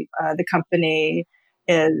whereby the company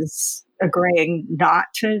is agreeing not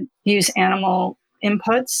to use animal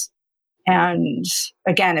inputs. And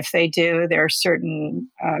again, if they do, there are certain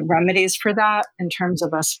remedies for that in terms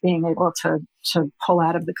of us being able to pull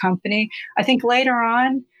out of the company. I think later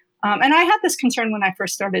on, and I had this concern when I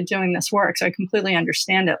first started doing this work, so I completely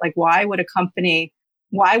understand it. Like, why would a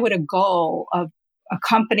goal of a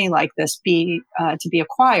company like this be to be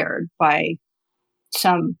acquired by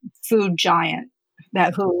some food giant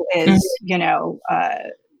who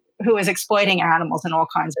is exploiting animals in all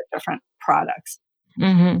kinds of different products?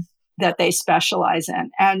 Mm-hmm. That they specialize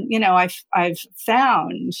in. And, I've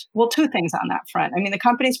found, two things on that front. The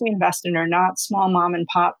companies we invest in are not small mom and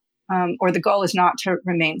pop, or the goal is not to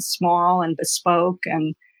remain small and bespoke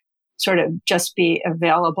and sort of just be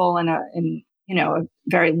available in a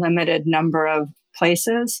very limited number of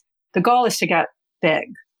places. The goal is to get big.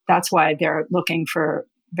 That's why they're looking for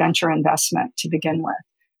venture investment to begin with.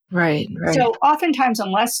 Right. So oftentimes,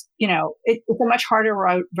 unless, it's a much harder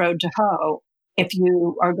road to hoe. If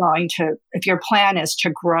your plan is to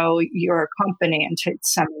grow your company into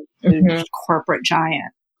some corporate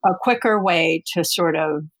giant, a quicker way to sort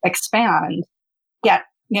of expand, get,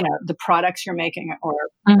 the products you're making or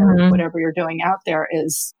whatever you're doing out there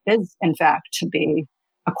is in fact to be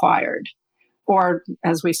acquired, or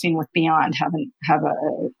as we've seen with Beyond, have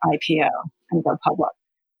a IPO and go public.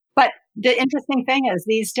 But the interesting thing is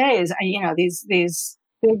these days, these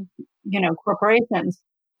big, corporations,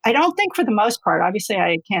 I don't think for the most part, obviously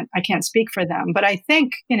I can't speak for them, but I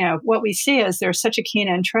think, what we see is there's such a keen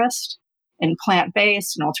interest in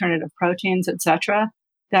plant-based and alternative proteins, et cetera,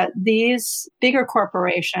 that these bigger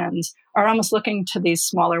corporations are almost looking to these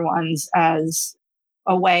smaller ones as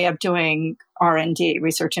a way of doing R&D,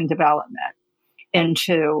 research and development,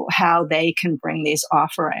 into how they can bring these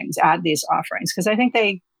offerings, add these offerings, because I think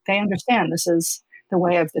they understand this is the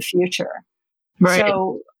way of the future. Right.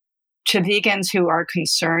 So to vegans who are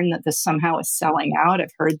concerned that this somehow is selling out, I've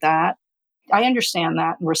heard that. I understand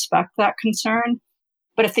that and respect that concern.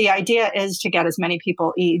 But if the idea is to get as many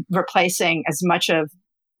people replacing as much of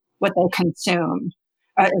what they consume,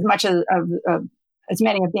 as much of as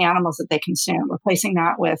many of the animals that they consume, replacing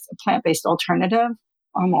that with a plant-based alternative,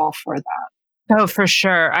 I'm all for that. Oh, for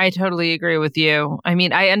sure. I totally agree with you. I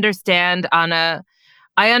mean, I understand on a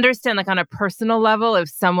personal level, if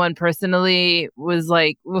someone personally was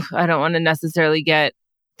like, I don't want to necessarily get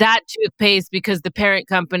that toothpaste because the parent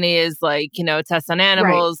company is like, tests on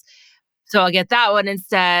animals. Right. So I'll get that one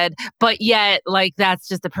instead. But yet, like, that's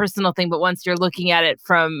just a personal thing. But once you're looking at it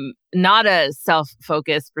from not a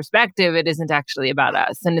self-focused perspective, it isn't actually about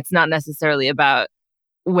us. And it's not necessarily about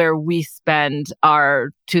where we spend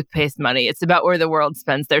our toothpaste money. It's about where the world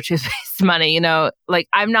spends their toothpaste money. Like,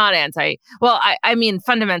 I'm not I mean,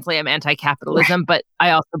 fundamentally I'm anti-capitalism, but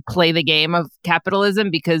I also play the game of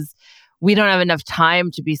capitalism because we don't have enough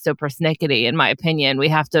time to be so persnickety, in my opinion. We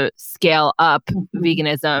have to scale up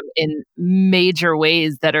veganism in major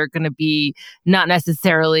ways that are going to be not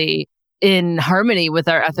necessarily in harmony with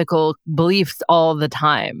our ethical beliefs all the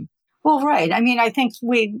time. Well, right. I mean, I think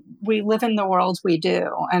we live in the world we do,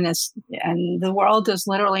 and the world is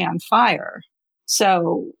literally on fire.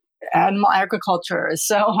 So animal agriculture is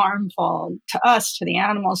so harmful to us, to the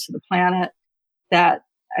animals, to the planet, that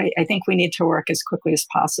I think we need to work as quickly as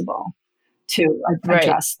possible to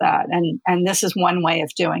address that. And this is one way of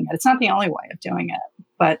doing it. It's not the only way of doing it,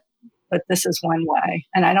 but this is one way.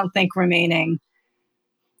 And I don't think remaining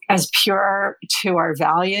as pure to our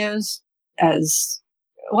values as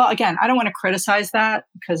well, again, I don't want to criticize that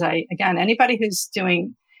because anybody who's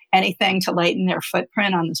doing anything to lighten their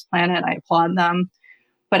footprint on this planet, I applaud them.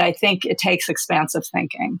 But I think it takes expansive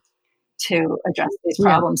thinking to address these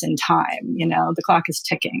problems in time. The clock is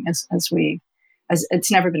ticking as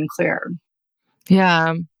it's never been clearer.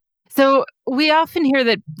 Yeah. So we often hear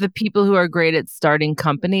that the people who are great at starting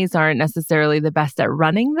companies aren't necessarily the best at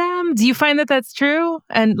running them. Do you find that that's true?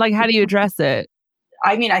 And like, how do you address it?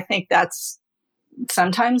 I mean, I think that's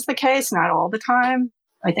sometimes the case, not all the time.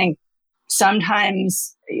 I think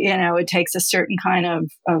sometimes, it takes a certain kind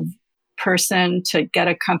of person to get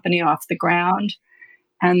a company off the ground,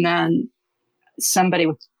 and then somebody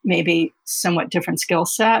with maybe somewhat different skill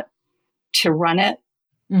set to run it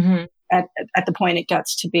at the point it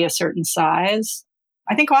gets to be a certain size.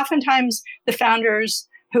 I think oftentimes the founders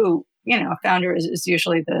who, a founder is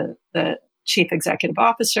usually the chief executive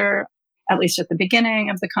officer, at least at the beginning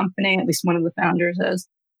of the company, at least one of the founders is.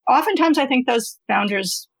 Oftentimes, I think those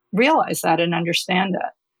founders realize that and understand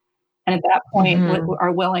it. And at that point,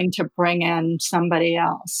 are willing to bring in somebody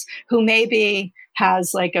else who maybe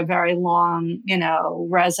has like a very long,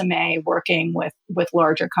 resume working with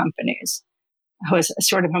larger companies, who has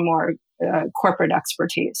sort of a more corporate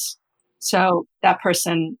expertise. So that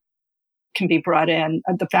person can be brought in.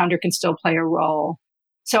 The founder can still play a role.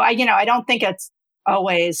 So I don't think it's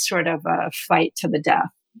always sort of a fight to the death,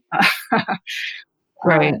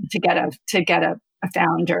 right? To get a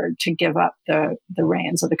founder to give up the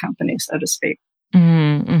reins of the company, so to speak.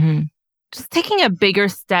 Just taking a bigger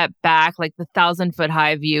step back, like the 1,000-foot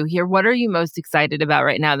high view here, what are you most excited about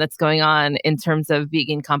right now that's going on in terms of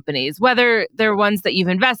vegan companies, whether they're ones that you've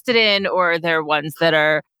invested in or they're ones that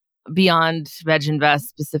are beyond VegInvest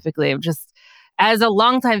specifically? Just as a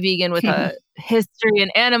longtime vegan with a history in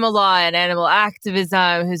animal law and animal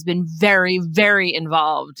activism, who's been very, very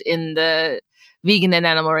involved in the vegan and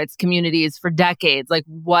animal rights communities for decades, like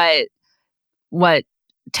what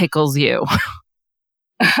tickles you?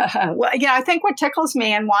 Well, yeah, I think what tickles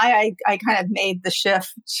me and why I kind of made the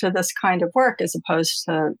shift to this kind of work as opposed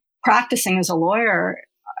to practicing as a lawyer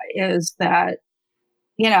is that,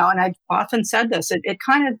 and I've often said this, it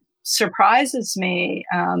kind of surprises me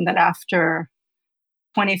that after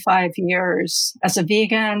 25 years as a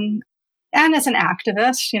vegan and as an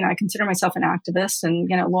activist, I consider myself an activist, and,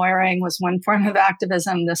 lawyering was one form of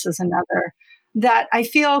activism. This is another, that I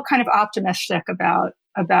feel kind of optimistic about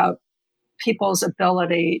people's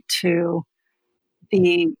ability to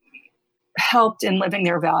be helped in living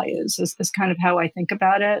their values is kind of how I think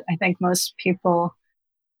about it. I think most people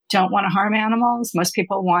don't want to harm animals. Most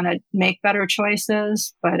people want to make better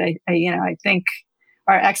choices, but I think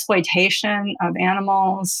our exploitation of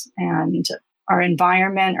animals and our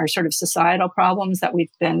environment are sort of societal problems that we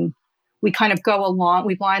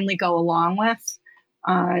blindly go along with.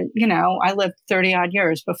 I lived 30 odd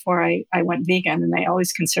years before I went vegan, and I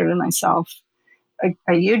always considered myself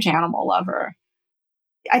a huge animal lover.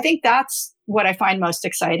 I think that's what I find most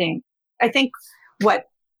exciting. I think what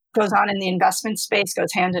goes on in the investment space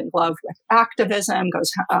goes hand in glove with activism,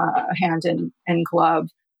 goes hand in glove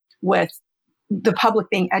with the public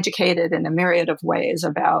being educated in a myriad of ways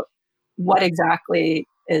about what exactly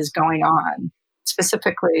is going on,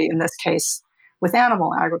 specifically in this case with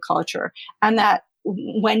animal agriculture. And that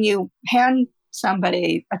when you hand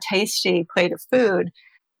somebody a tasty plate of food,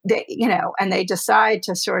 and they decide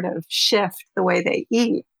to sort of shift the way they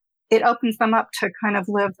eat, it opens them up to kind of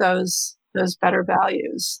live those better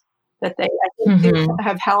values that they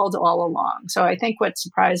have held all along. So I think what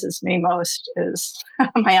surprises me most is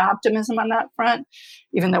my optimism on that front,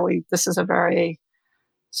 even though this is a very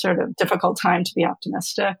sort of difficult time to be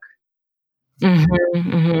optimistic.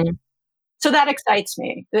 So that excites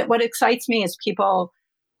me. What excites me is people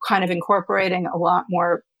kind of incorporating a lot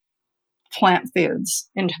more plant foods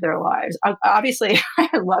into their lives. Obviously,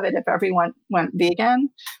 I love it if everyone went vegan.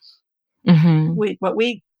 What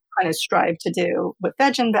we kind of strive to do with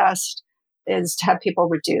Veg Invest is to have people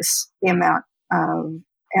reduce the amount of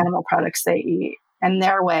animal products they eat. And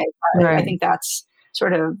their way, right. I think that's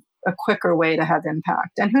sort of a quicker way to have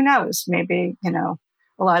impact. And who knows, maybe,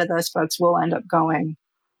 a lot of those folks will end up going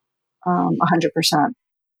 100%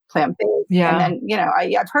 plant-based. Yeah. And then,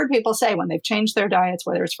 I've heard people say when they've changed their diets,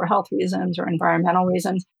 whether it's for health reasons or environmental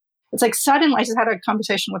reasons, it's like suddenly, I just had a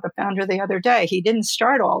conversation with a founder the other day. He didn't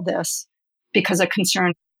start all this because of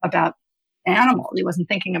concern about animals. He wasn't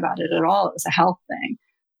thinking about it at all. It was a health thing.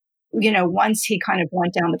 Once he kind of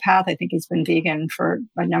went down the path, I think he's been vegan for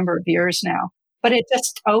a number of years now, but it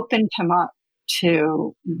just opened him up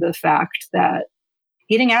to the fact that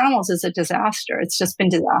eating animals is a disaster. It's just been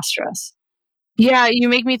disastrous. Yeah, you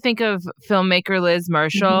make me think of filmmaker Liz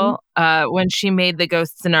Marshall when she made The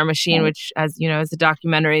Ghosts in Our Machine, which, as you know, is a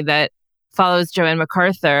documentary that follows Joanne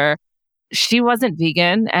MacArthur. She wasn't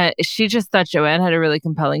vegan. She just thought Joanne had a really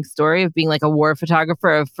compelling story of being like a war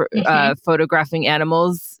photographer of photographing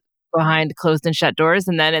animals behind closed and shut doors.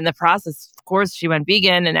 And then in the process, of course, she went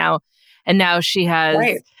vegan, and now she has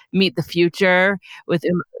Meet the Future with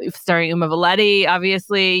starring Uma Valetti,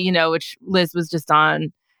 obviously, which Liz was just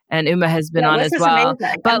on. And Uma has been on as well.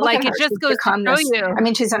 Amazing. But like, it just goes to show you. I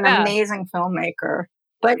mean, she's an amazing filmmaker.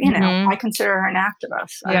 But, I consider her an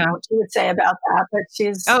activist. I don't know what she would say about that, but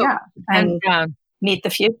she's, And Meet the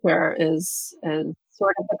Future is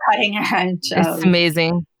sort of the cutting edge it's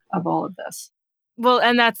amazing of all of this. Well,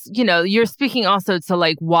 and that's, you're speaking also to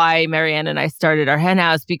like why Marianne and I started our hen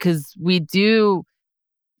house, because we do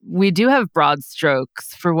have broad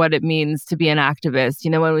strokes for what it means to be an activist.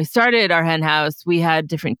 When we started our hen house, we had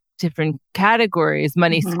different categories,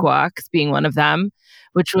 money squawks being one of them,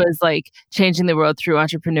 which was like changing the world through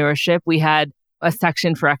entrepreneurship. We had a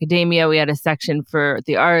section for academia. We had a section for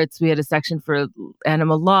the arts. We had a section for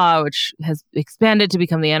animal law, which has expanded to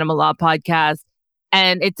become the Animal Law Podcast.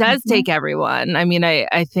 And it does take everyone. I mean,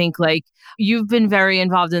 I think like you've been very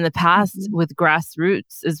involved in the past with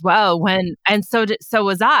grassroots as well. And so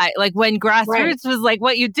was I. Like when grassroots was like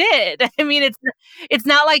what you did. I mean, it's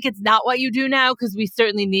not like it's not what you do now, because we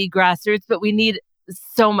certainly need grassroots, but we need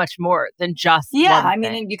so much more than just one I thing.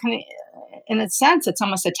 mean, you can, in a sense, it's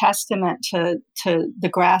almost a testament to the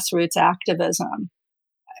grassroots activism.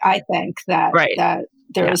 I think that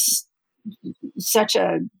there's such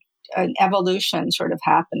an evolution sort of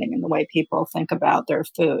happening in the way people think about their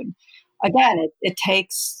food. Again, it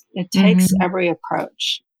takes every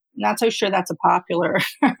approach. Not so sure that's a popular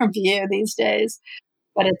view these days,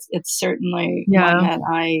 but it's certainly one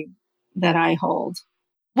that I hold.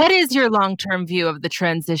 What is your long-term view of the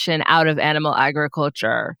transition out of animal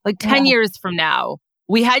agriculture? Like 10 years from now?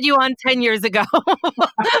 We had you on 10 years ago.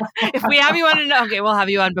 If we have you on, we'll have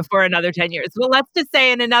you on before another 10 years. Well, let's just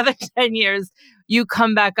say in another 10 years, you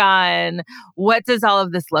come back on. What does all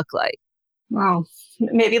of this look like? Well,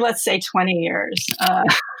 maybe let's say 20 years.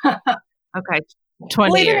 Okay,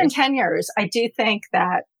 20 years. Even in 10 years, I do think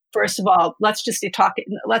that, first of all, let's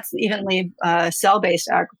even leave cell-based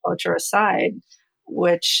agriculture aside,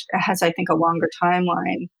 which has, I think, a longer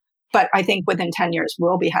timeline. But I think within 10 years,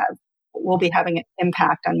 we'll be having an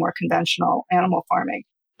impact on more conventional animal farming.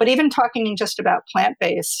 But even talking just about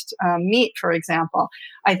plant-based meat, for example,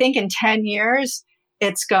 I think in 10 years,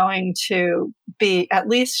 it's going to be at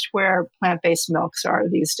least where plant-based milks are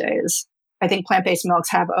these days. I think plant-based milks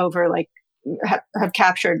have have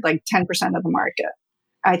captured 10% of the market.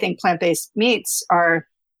 I think plant-based meats are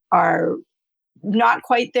not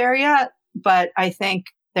quite there yet, but I think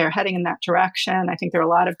they're heading in that direction. I think there are a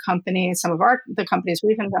lot of companies, the companies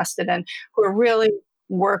we've invested in, who are really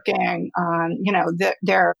working on,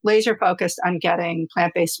 they're laser focused on getting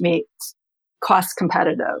plant-based meats cost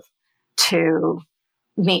competitive to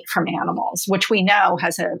meat from animals, which we know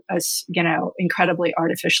has a incredibly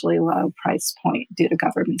artificially low price point due to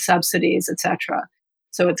government subsidies, et cetera.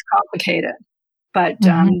 So it's complicated. But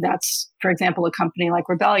that's, for example, a company like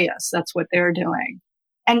Rebellious. That's what they're doing.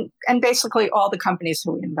 And basically all the companies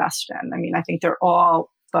who we invest in. I mean, I think they're all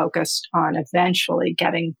focused on eventually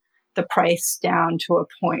getting the price down to a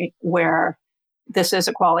point where this is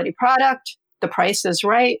a quality product, the price is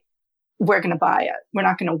right, we're going to buy it. We're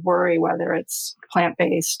not going to worry whether it's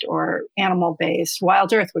plant-based or animal-based.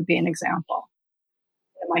 Wild Earth would be an example.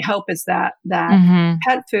 And my hope is that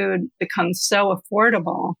pet food becomes so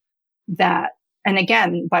affordable that, and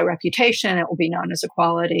again, by reputation, it will be known as a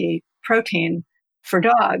quality protein for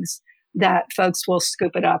dogs, that folks will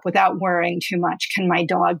scoop it up without worrying too much. Can my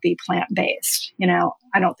dog be plant-based?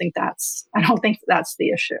 I don't think that's the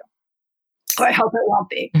issue. So I hope it won't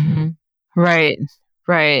be.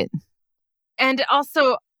 Right. And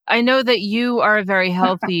also, I know that you are a very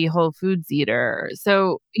healthy Whole Foods eater.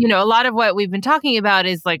 So, a lot of what we've been talking about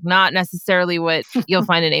is not necessarily what you'll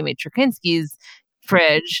find in Amy Trakinski's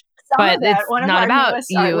fridge, but it's not about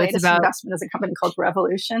you. It's about investment is a company called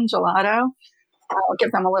Revolution Gelato. I'll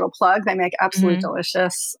give them a little plug. They make absolutely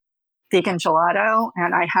delicious vegan gelato.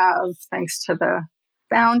 And I have, thanks to the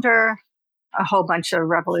founder, a whole bunch of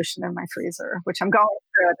Revolution in my freezer, which I'm going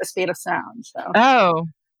through at the speed of sound. So. Oh,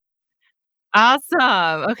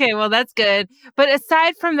 awesome. Okay, well, that's good. But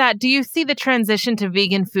aside from that, do you see the transition to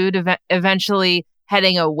vegan food eventually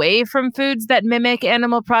heading away from foods that mimic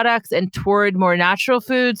animal products and toward more natural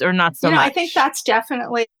foods, or not so much? I think that's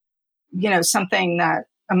definitely, something that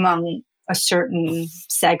among a certain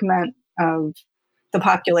segment of the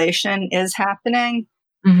population is happening.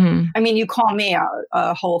 I mean, you call me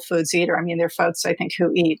a Whole Foods eater. I mean, there are folks, I think,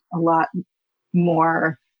 who eat a lot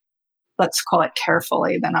more, let's call it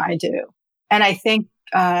carefully, than I do. And I think,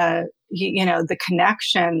 the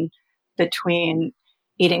connection between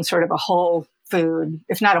eating sort of a whole food,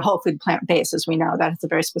 if not a whole food plant-based, as we know, that has a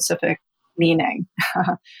very specific meaning.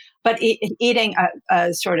 But eating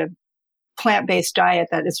a sort of plant-based diet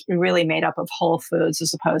that is really made up of whole foods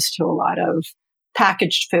as opposed to a lot of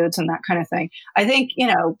packaged foods and that kind of thing. I think,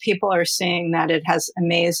 people are seeing that it has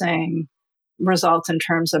amazing results in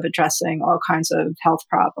terms of addressing all kinds of health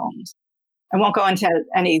problems. I won't go into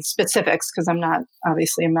any specifics because I'm not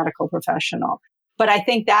obviously a medical professional, but I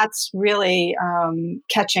think that's really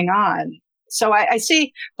catching on. So I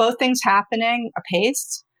see both things happening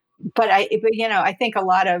apace, but I think a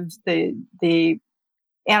lot of the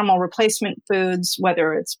animal replacement foods,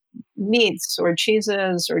 whether it's meats or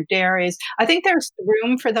cheeses or dairies, I think there's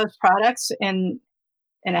room for those products in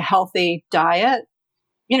a healthy diet.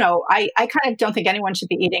 I kind of don't think anyone should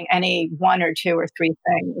be eating any one or two or three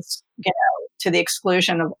things, to the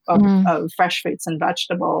exclusion of fresh fruits and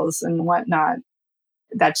vegetables and whatnot.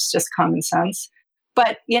 That's just common sense.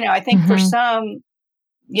 But, I think for some,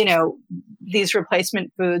 these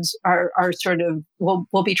replacement foods are sort of,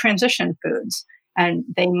 will be transition foods. And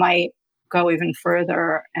they might go even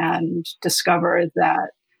further and discover that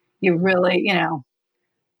you really,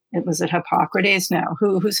 was it Hippocrates? No.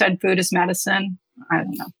 Who said food is medicine? I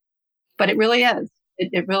don't know. But it really is.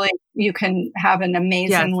 It really, you can have an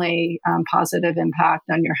amazingly positive impact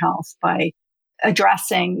on your health by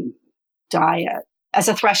addressing diet as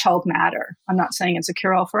a threshold matter. I'm not saying it's a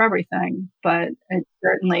cure-all for everything, but it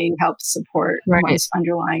certainly helps support one's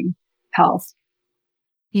underlying health.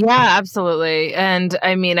 Yeah, absolutely. And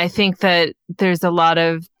I mean, I think that there's a lot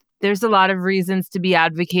of reasons to be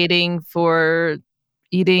advocating for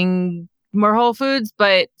eating more whole foods,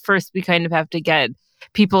 but first we kind of have to get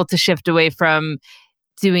people to shift away from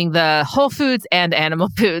doing the whole foods and animal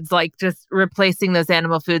foods, like just replacing those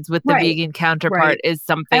animal foods with the vegan counterpart is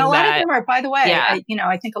something and a lot that, of them are, by the way, I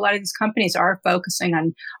think a lot of these companies are focusing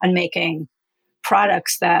on making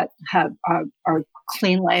products that are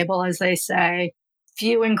clean label, as they say,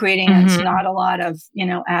 few ingredients, not a lot of,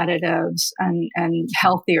 additives, and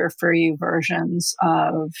healthier for you versions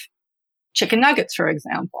of chicken nuggets, for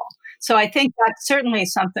example. So I think that's certainly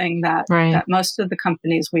something that most of the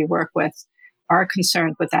companies we work with are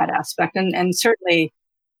concerned with that aspect. And certainly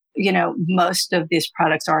most of these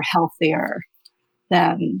products are healthier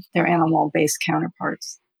than their animal-based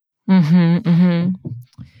counterparts. Mm-hmm,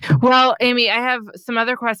 mm-hmm. Well, Amy, I have some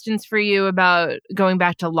other questions for you about going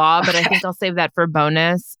back to law, but I think I'll save that for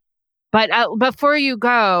bonus. But before you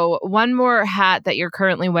go, one more hat that you're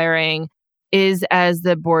currently wearing is as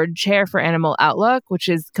the board chair for Animal Outlook, which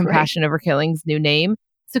is Compassion Over Killing's new name.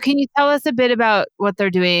 So can you tell us a bit about what they're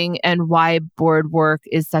doing and why board work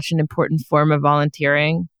is such an important form of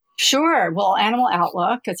volunteering? Sure. Well, Animal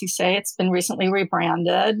Outlook, as you say, it's been recently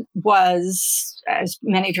rebranded, was, as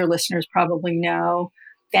many of your listeners probably know,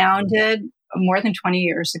 founded more than 20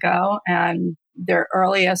 years ago. And their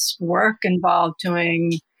earliest work involved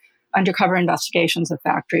doing undercover investigations of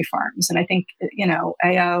factory farms. And I think,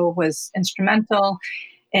 AO was instrumental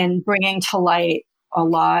in bringing to light a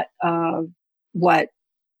lot of what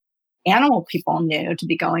animal people knew to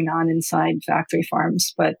be going on inside factory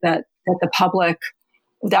farms, but that the public,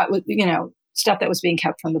 that was, stuff that was being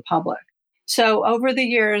kept from the public. So over the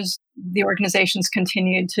years, the organization's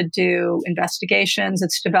continued to do investigations.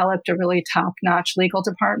 It's developed a really top-notch legal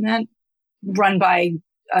department run by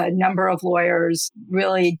a number of lawyers,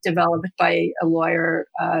 really developed by a lawyer,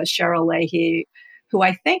 Cheryl Leahy, who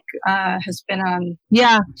I think has been on.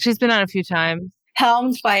 Yeah, she's been on a few times.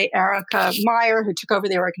 Helmed by Erica Meyer, who took over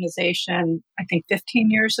the organization, I think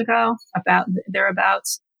 15 years ago, about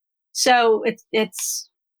thereabouts. So it's,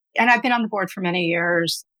 and I've been on the board for many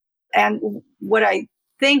years. And what I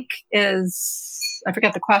think is, I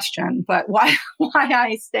forget the question, but why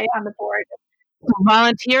I stay on the board.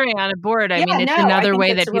 Volunteering on a board. I mean, it's another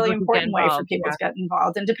way that it's a really important way for people to get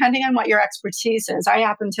involved. And depending on what your expertise is, I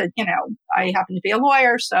happen to be a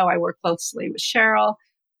lawyer, so I work closely with Cheryl.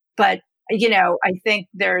 But, I think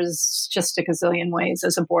there's just a gazillion ways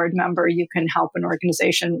as a board member you can help an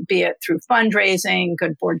organization, be it through fundraising,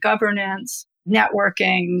 good board governance,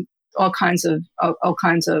 networking, all kinds of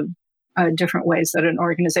different ways that an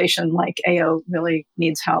organization like AO really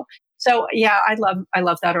needs help. So yeah, I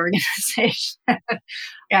love that organization.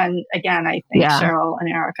 And again, I think Cheryl and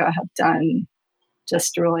Erica have done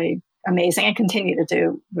just really amazing and continue to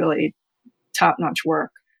do really top-notch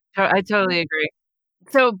work. I totally agree.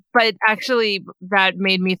 So, but actually that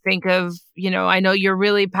made me think of, I know you're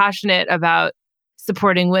really passionate about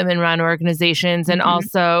supporting women-run organizations and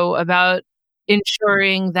also about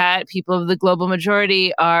ensuring that people of the global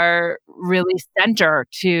majority are really center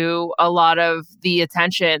to a lot of the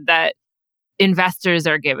attention that investors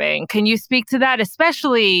are giving. Can you speak to that,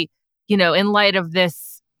 especially, in light of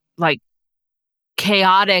this like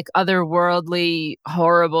chaotic, otherworldly,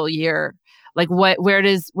 horrible year? Like where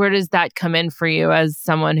does that come in for you as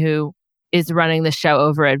someone who is running the show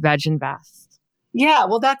over at VegInvest? Yeah,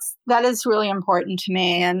 well, that is really important to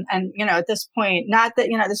me. And at this point, not that,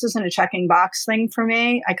 this isn't a checking box thing for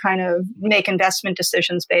me. I kind of make investment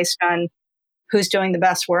decisions based on who's doing the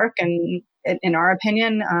best work. And in our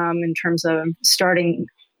opinion, in terms of starting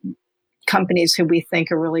companies who we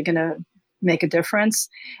think are really going to make a difference.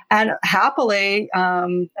 And happily, a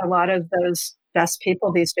lot of those best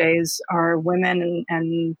people these days are women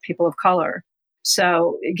and people of color.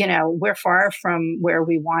 So, we're far from where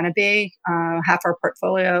we want to be. Half our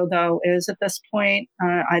portfolio, though, is at this point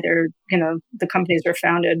either, the companies are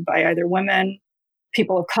founded by either women,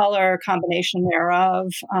 people of color, combination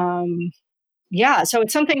thereof. So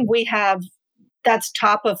it's something we have that's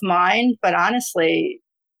top of mind. But honestly,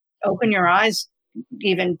 open your eyes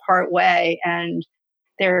even part way, and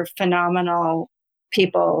they're phenomenal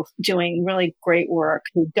people doing really great work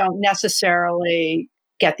who don't necessarily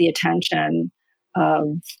get the attention of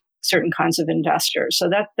certain kinds of investors. So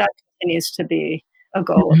that continues to be a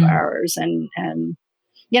goal of ours. And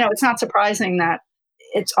it's not surprising that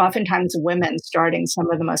it's oftentimes women starting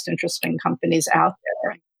some of the most interesting companies out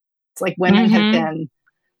there. It's like women have been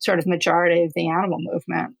sort of majority of the animal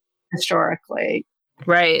movement historically.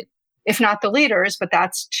 Right. If not the leaders, but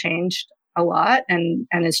that's changed a lot and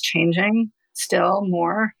is changing still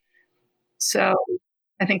more. So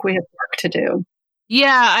I think we have work to do.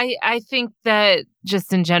 Yeah, I think that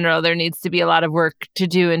just in general, there needs to be a lot of work to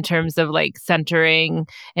do in terms of like centering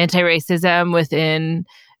anti-racism within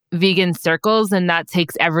vegan circles. And that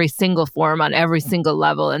takes every single form on every single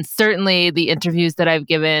level. And certainly the interviews that I've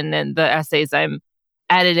given and the essays I'm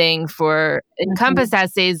editing for Encompass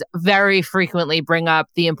essays very frequently bring up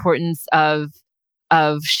the importance of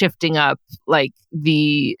shifting up like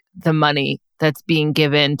the money that's being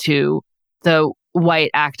given to the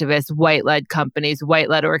white activists, white-led companies,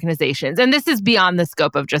 white-led organizations. And this is beyond the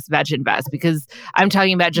scope of just VegInvest, because I'm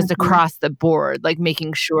talking about just across the board, like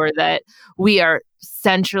making sure that we are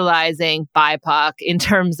centralizing BIPOC in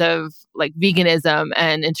terms of like veganism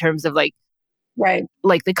and in terms of like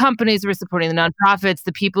the companies we're supporting, the nonprofits,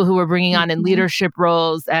 the people who we're bringing on in leadership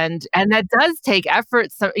roles. And that does take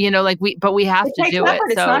effort. So, but we have to do it.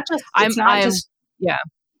 So it's not just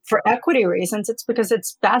for equity reasons. It's because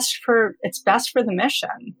it's best for the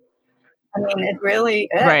mission. I mean, it really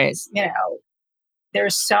is. Right.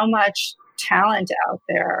 There's so much talent out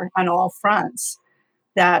there on all fronts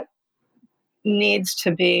that needs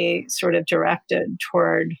to be sort of directed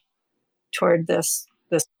toward this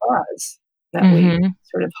cause that we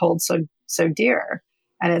sort of hold so dear.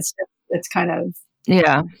 And it's kind of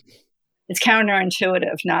it's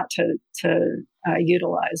counterintuitive not to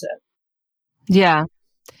utilize it. Yeah,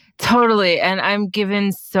 totally. And I'm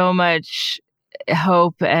given so much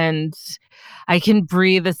hope, and I can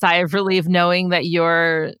breathe a sigh of relief knowing that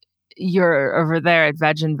you're over there at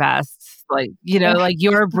VegInvest. Like, like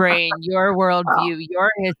your brain, your worldview,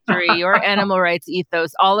 your history, your animal rights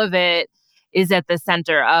ethos, all of it is at the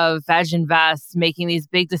center of VegInvest, making these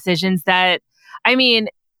big decisions that, I mean,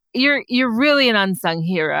 you're really an unsung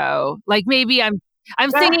hero. Like, maybe I'm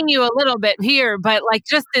singing you a little bit here, but like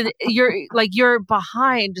you're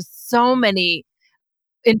behind so many,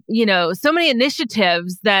 so many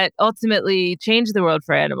initiatives that ultimately change the world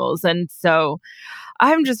for animals. And so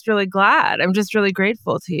I'm just really glad. I'm just really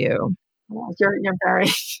grateful to you. Well, you're very,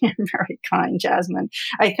 very kind, Jasmine.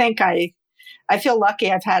 I think I feel lucky.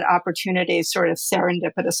 I've had opportunities, sort of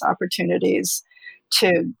serendipitous opportunities,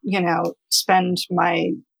 to spend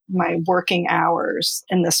my working hours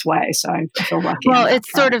in this way. So I feel lucky. Well, it's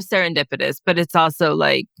sort of serendipitous, but it's also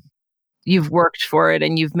like you've worked for it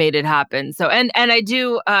and you've made it happen. So, and I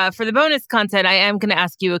do, for the bonus content, I am going to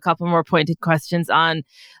ask you a couple more pointed questions on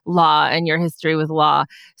law and your history with law.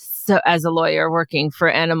 So, as a lawyer working for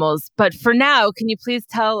animals. But for now, can you please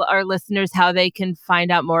tell our listeners how they can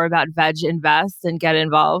find out more about VegInvest and get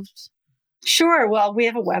involved? Sure. Well, we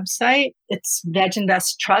have a website. It's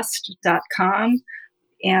veginvesttrust.com.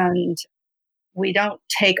 And we don't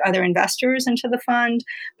take other investors into the fund,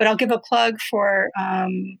 but I'll give a plug for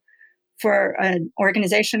an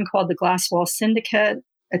organization called the Glasswall Syndicate.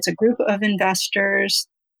 It's a group of investors,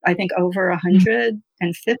 I think over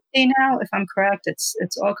 150 now, if I'm correct. It's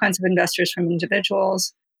all kinds of investors, from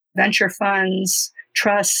individuals, venture funds,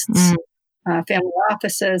 trusts, family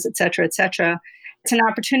offices, et cetera, et cetera. It's an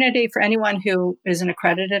opportunity for anyone who is an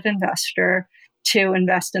accredited investor to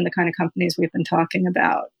invest in the kind of companies we've been talking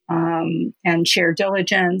about, and share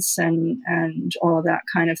diligence and all of that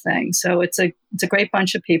kind of thing. So it's a great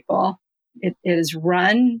bunch of people. It is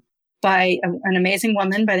run by an amazing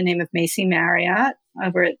woman by the name of Macy Marriott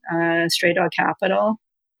over at Stray Dog Capital,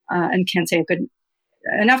 and can't say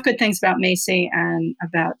enough good things about Macy and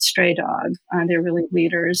about Stray Dog. They're really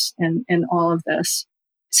leaders in all of this.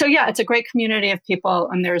 So yeah, it's a great community of people,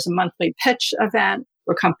 and there's a monthly pitch event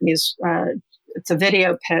where companies. It's a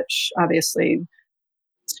video pitch, obviously.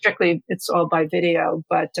 Strictly, it's all by video.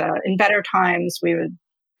 But in better times, we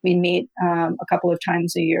meet a couple of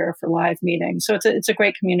times a year for live meetings. So it's a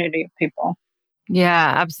great community of people.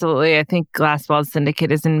 Yeah, absolutely. I think Glasswall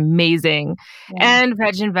Syndicate is amazing, and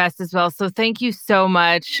VegInvest as well. So thank you so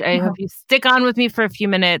much. I hope you stick on with me for a few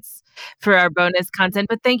minutes for our bonus content.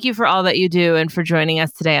 But thank you for all that you do and for joining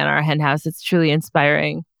us today on our Hen House. It's truly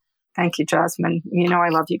inspiring. Thank you, Jasmine. I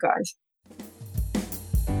love you guys.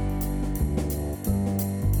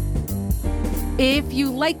 If you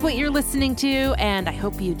like what you're listening to, and I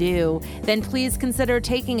hope you do, then please consider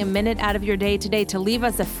taking a minute out of your day today to leave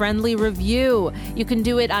us a friendly review. You can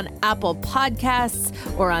do it on Apple Podcasts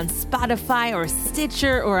or on Spotify or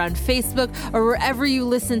Stitcher or on Facebook or wherever you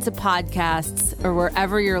listen to podcasts or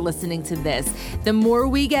wherever you're listening to this. The more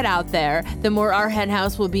we get out there, the more our Hen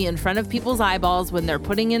House will be in front of people's eyeballs when they're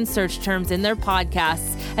putting in search terms in their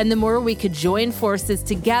podcasts, and the more we could join forces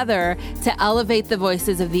together to elevate the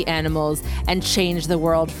voices of the animals and change the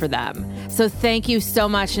world for them. So thank you so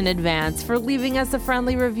much in advance for leaving us a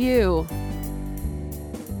friendly review.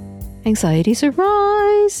 Anxieties are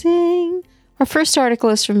rising. Our first article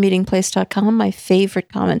is from meetingplace.com, my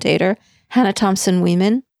favorite commentator, Hannah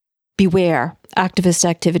Thompson-Weeman. Beware, activist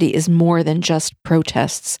activity is more than just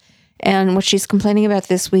protests. And what she's complaining about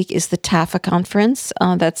this week is the TAFA conference.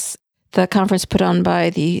 That's the conference put on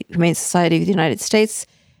by the Humane Society of the United States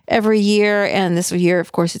every year, and this year,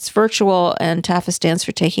 of course, it's virtual, and TAFA stands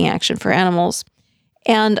for Taking Action for Animals.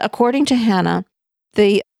 And according to Hannah,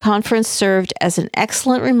 the conference served as an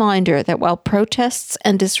excellent reminder that while protests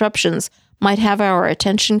and disruptions might have our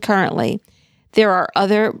attention currently, there are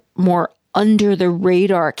other more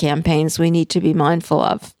under-the-radar campaigns we need to be mindful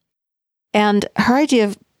of. And her idea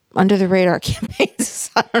of under-the-radar campaigns,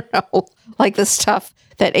 I don't know, like the stuff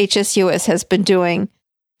that HSUS has been doing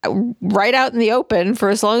right out in the open for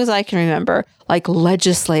as long as I can remember, like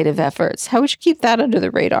legislative efforts. How would you keep that under the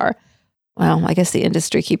radar? Well, I guess the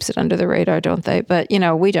industry keeps it under the radar, don't they? But,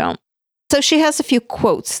 we don't. So she has a few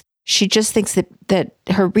quotes she just thinks that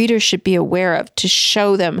her readers should be aware of to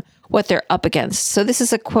show them what they're up against. So this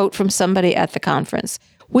is a quote from somebody at the conference.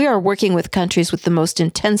 "We are working with countries with the most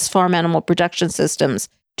intense farm animal production systems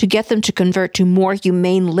to get them to convert to more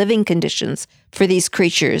humane living conditions for these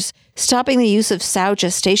creatures. Stopping the use of sow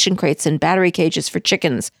gestation crates and battery cages for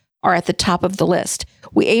chickens are at the top of the list.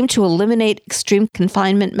 We aim to eliminate extreme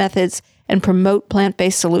confinement methods and promote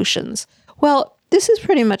plant-based solutions." Well, this is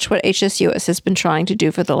pretty much what HSUS has been trying to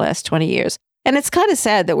do for the last 20 years. And it's kind of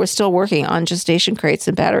sad that we're still working on gestation crates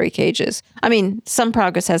and battery cages. I mean, some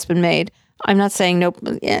progress has been made. I'm not saying no,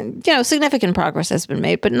 significant progress has been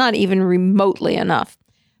made, but not even remotely enough.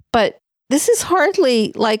 But this is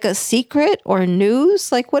hardly like a secret or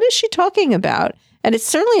news. Like, what is she talking about? And it's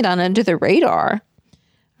certainly not under the radar.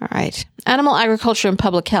 All right. Animal agriculture and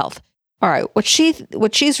public health. All right. What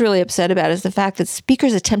she's really upset about is the fact that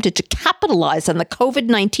speakers attempted to capitalize on the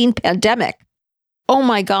COVID-19 pandemic. Oh,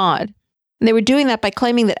 my God. And they were doing that by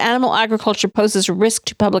claiming that animal agriculture poses a risk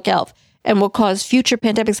to public health and will cause future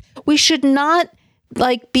pandemics. We should not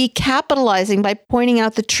be capitalizing by pointing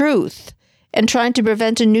out the truth and trying to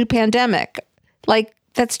prevent a new pandemic.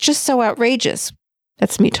 That's just so outrageous.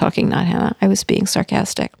 That's me talking, not Hannah. I was being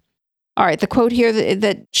sarcastic. All right, the quote here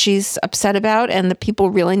that she's upset about and that people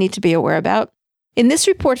really need to be aware about. "In this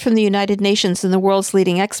report from the United Nations and the world's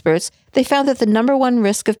leading experts, they found that the number one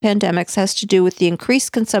risk of pandemics has to do with the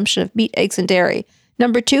increased consumption of meat, eggs, and dairy.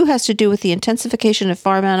 Number two has to do with the intensification of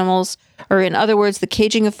farm animals, or in other words, the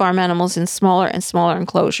caging of farm animals in smaller and smaller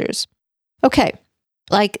enclosures." Okay,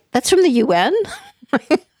 that's from the UN?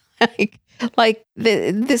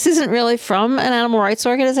 This isn't really from an animal rights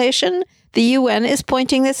organization? The UN is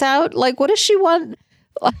pointing this out? What does she want?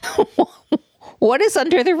 What is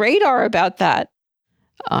under the radar about that?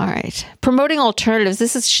 All right. Promoting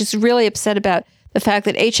alternatives. She's really upset about the fact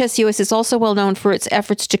that HSUS is also well known for its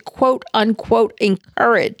efforts to quote unquote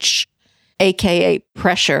encourage, aka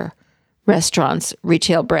pressure, restaurants,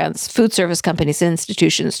 retail brands, food service companies, and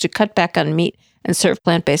institutions to cut back on meat and serve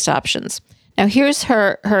plant-based options. Now, here's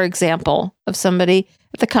her example of somebody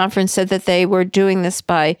at the conference said that they were doing this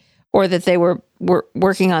that they were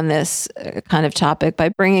working on this kind of topic by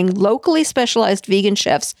bringing locally specialized vegan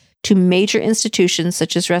chefs to major institutions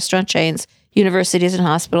such as restaurant chains, universities, and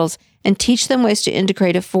hospitals, and teach them ways to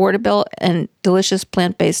integrate affordable and delicious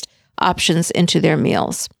plant-based options into their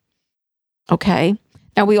meals. Okay.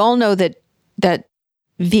 Now, we all know that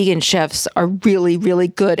vegan chefs are really, really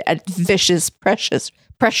good at vicious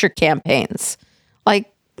pressure campaigns.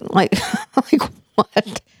 Like what?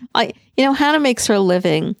 Hannah makes her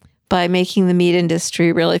living by making the meat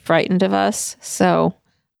industry really frightened of us. So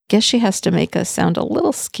I guess she has to make us sound a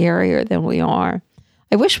little scarier than we are.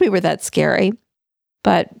 I wish we were that scary,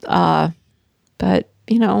 but we're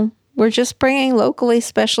just bringing locally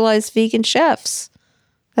specialized vegan chefs.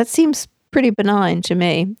 That seems pretty benign to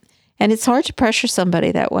me. And it's hard to pressure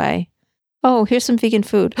somebody that way. Oh, here's some vegan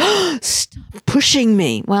food. Stop pushing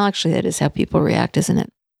me. Well, actually, that is how people react, isn't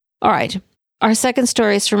it? All right. Our second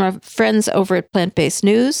story is from our friends over at Plant-Based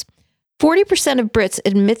News. 40% of Brits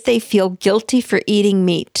admit they feel guilty for eating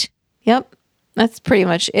meat. Yep, that's pretty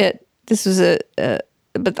much it. This was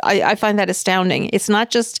but I find that astounding. It's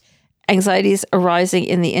not just anxieties arising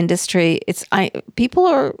in the industry. People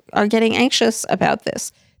are getting anxious about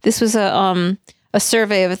this. This was a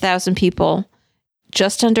survey of 1,000 people.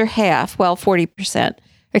 Just under half, 40%,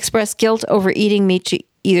 expressed guilt over eating meat to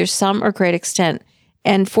either some or great extent.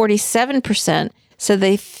 And 47% said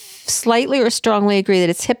they slightly or strongly agree that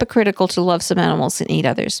it's hypocritical to love some animals and eat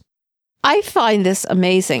others. I find this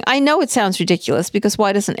amazing. I know it sounds ridiculous because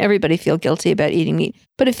why doesn't everybody feel guilty about eating meat?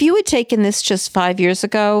 But if you had taken this just 5 years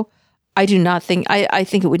ago, I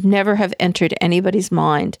think it would never have entered anybody's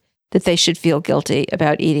mind that they should feel guilty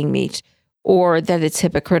about eating meat or that it's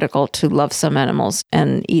hypocritical to love some animals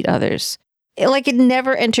and eat others. It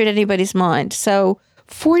never entered anybody's mind. So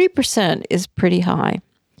 40% is pretty high.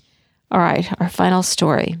 All right, our final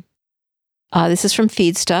story. This is from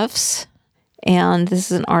Feedstuffs, and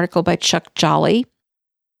this is an article by Chuck Jolly.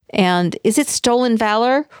 And is it stolen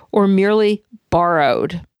valor or merely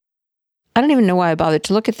borrowed? I don't even know why I bothered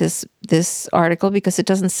to look at this article because it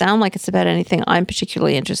doesn't sound like it's about anything I'm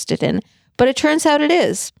particularly interested in, but it turns out it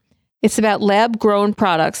is. It's about lab-grown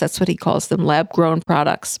products. That's what he calls them, lab-grown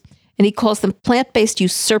products. And he calls them plant-based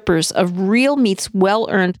usurpers of real meat's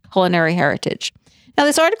well-earned culinary heritage. Now,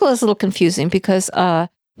 this article is a little confusing because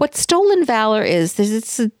what stolen valor is,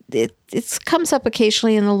 it comes up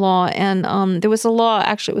occasionally in the law. And there was a law,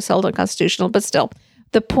 actually it was held unconstitutional, but still.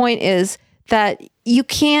 The point is that you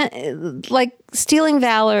can't, like, stealing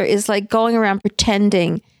valor is like going around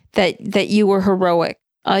pretending that you were heroic,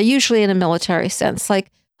 usually in a military sense, like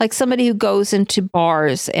somebody who goes into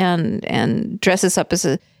bars and dresses up as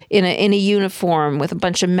in a uniform with a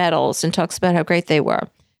bunch of medals and talks about how great they were.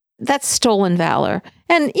 That's stolen valor.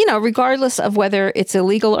 And, regardless of whether it's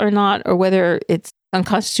illegal or not, or whether it's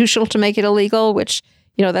unconstitutional to make it illegal, which,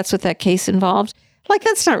 that's what that case involved. Like,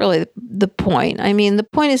 that's not really the point. I mean, the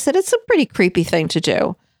point is that it's a pretty creepy thing to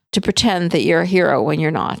do, to pretend that you're a hero when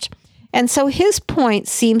you're not. And so his point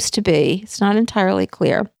seems to be, it's not entirely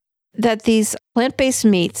clear, that these plant-based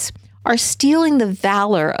meats are stealing the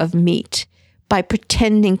valor of meat by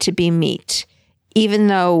pretending to be meat, even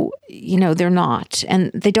though, they're not.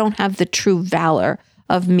 And they don't have the true valor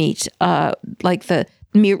of meat, like the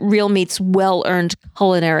real meat's well-earned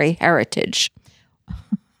culinary heritage.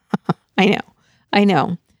 I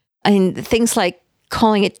know. And things like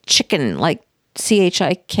calling it chicken, like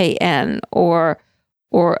CHIKN, or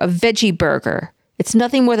a veggie burger. It's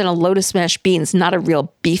nothing more than a lotus mashed beans, not a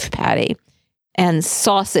real beef patty. And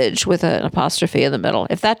sausage with an apostrophe in the middle.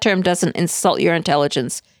 If that term doesn't insult your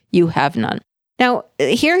intelligence, you have none. Now,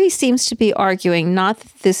 here he seems to be arguing not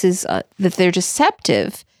that this is that they're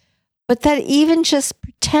deceptive, but that even just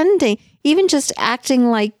pretending, even just acting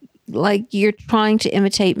like you're trying to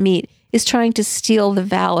imitate meat is trying to steal the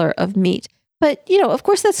valor of meat. But, of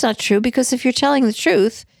course that's not true, because if you're telling the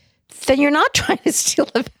truth, then you're not trying to steal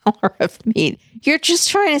the valor of meat. You're just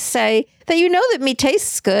trying to say that that meat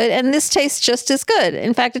tastes good, and this tastes just as good.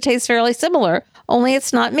 In fact, it tastes fairly similar, only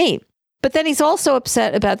it's not meat. But then he's also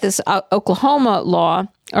upset about this Oklahoma law,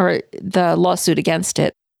 or the lawsuit against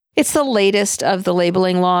it. It's the latest of the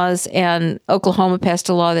labeling laws, and Oklahoma passed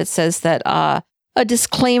a law that says that a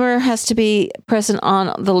disclaimer has to be present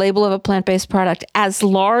on the label of a plant-based product as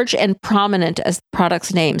large and prominent as the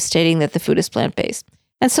product's name, stating that the food is plant-based.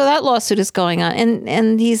 And so that lawsuit is going on,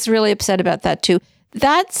 and he's really upset about that too.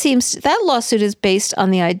 That lawsuit is based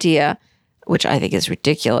on the idea, which I think is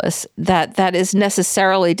ridiculous, that is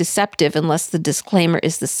necessarily deceptive unless the disclaimer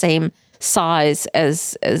is the same size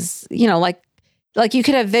as like you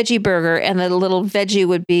could have veggie burger and the little veggie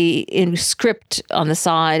would be in script on the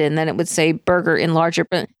side, and then it would say burger in larger.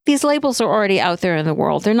 But these labels are already out there in the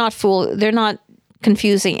world. They're not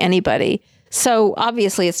confusing anybody. So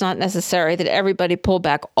obviously it's not necessary that everybody pull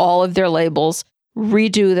back all of their labels,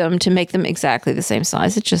 redo them to make them exactly the same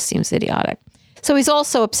size. It just seems idiotic. So he's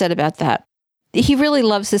also upset about that. He really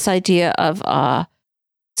loves this idea of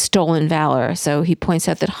stolen valor. So he points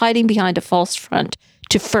out that hiding behind a false front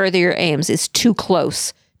to further your aims is too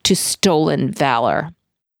close to stolen valor.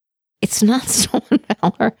 It's not stolen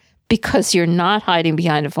valor because you're not hiding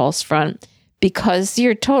behind a false front, because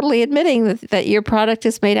you're totally admitting that your product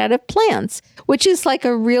is made out of plants, which is like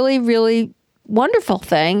a really, really wonderful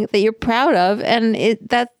thing that you're proud of, and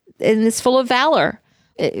it's full of valor.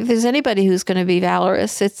 If there's anybody who's going to be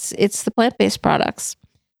valorous, it's the plant-based products.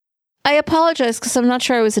 I apologize because I'm not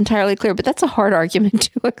sure I was entirely clear, but that's a hard argument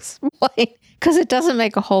to explain because it doesn't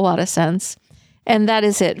make a whole lot of sense. And that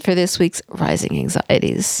is it for this week's Rising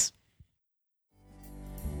Anxieties.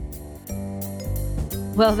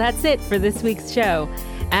 Well, that's it for this week's show.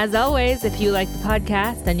 As always, if you like the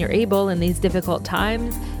podcast and you're able in these difficult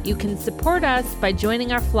times, you can support us by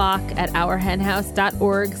joining our flock at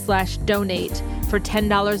ourhenhouse.org/donate for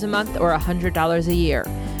 $10 a month or $100 a year.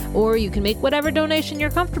 Or you can make whatever donation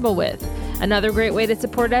you're comfortable with. Another great way to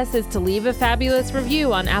support us is to leave a fabulous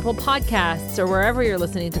review on Apple Podcasts or wherever you're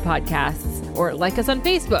listening to podcasts, or like us on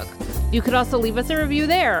Facebook. You could also leave us a review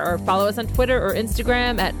there or follow us on Twitter or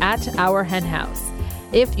Instagram at @ourhenhouse.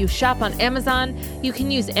 If you shop on Amazon, you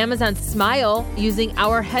can use Amazon Smile using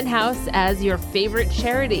Our Hen House as your favorite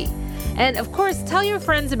charity. And of course, tell your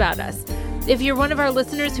friends about us. If you're one of our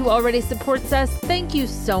listeners who already supports us, thank you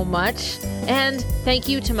so much. And thank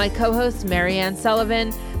you to my co-host, Marianne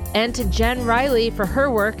Sullivan, and to Jen Riley for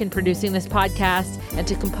her work in producing this podcast, and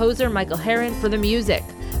to composer Michael Herron for the music.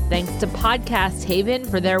 Thanks to Podcast Haven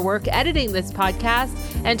for their work editing this podcast,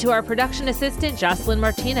 and to our production assistant, Jocelyn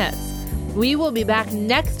Martinez. We will be back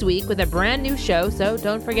next week with a brand new show, so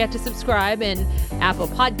don't forget to subscribe in Apple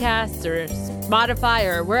Podcasts or Spotify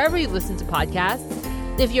or wherever you listen to podcasts.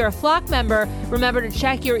 If you're a Flock member, remember to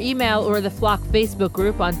check your email or the Flock Facebook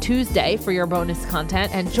group on Tuesday for your bonus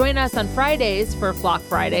content, and join us on Fridays for Flock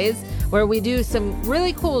Fridays, where we do some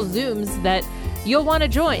really cool Zooms that you'll want to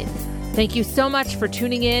join. Thank you so much for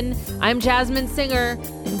tuning in. I'm Jasmine Singer,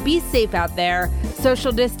 and be safe out there.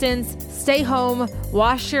 Social distance, stay home,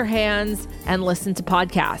 wash your hands, and listen to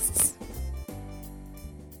podcasts.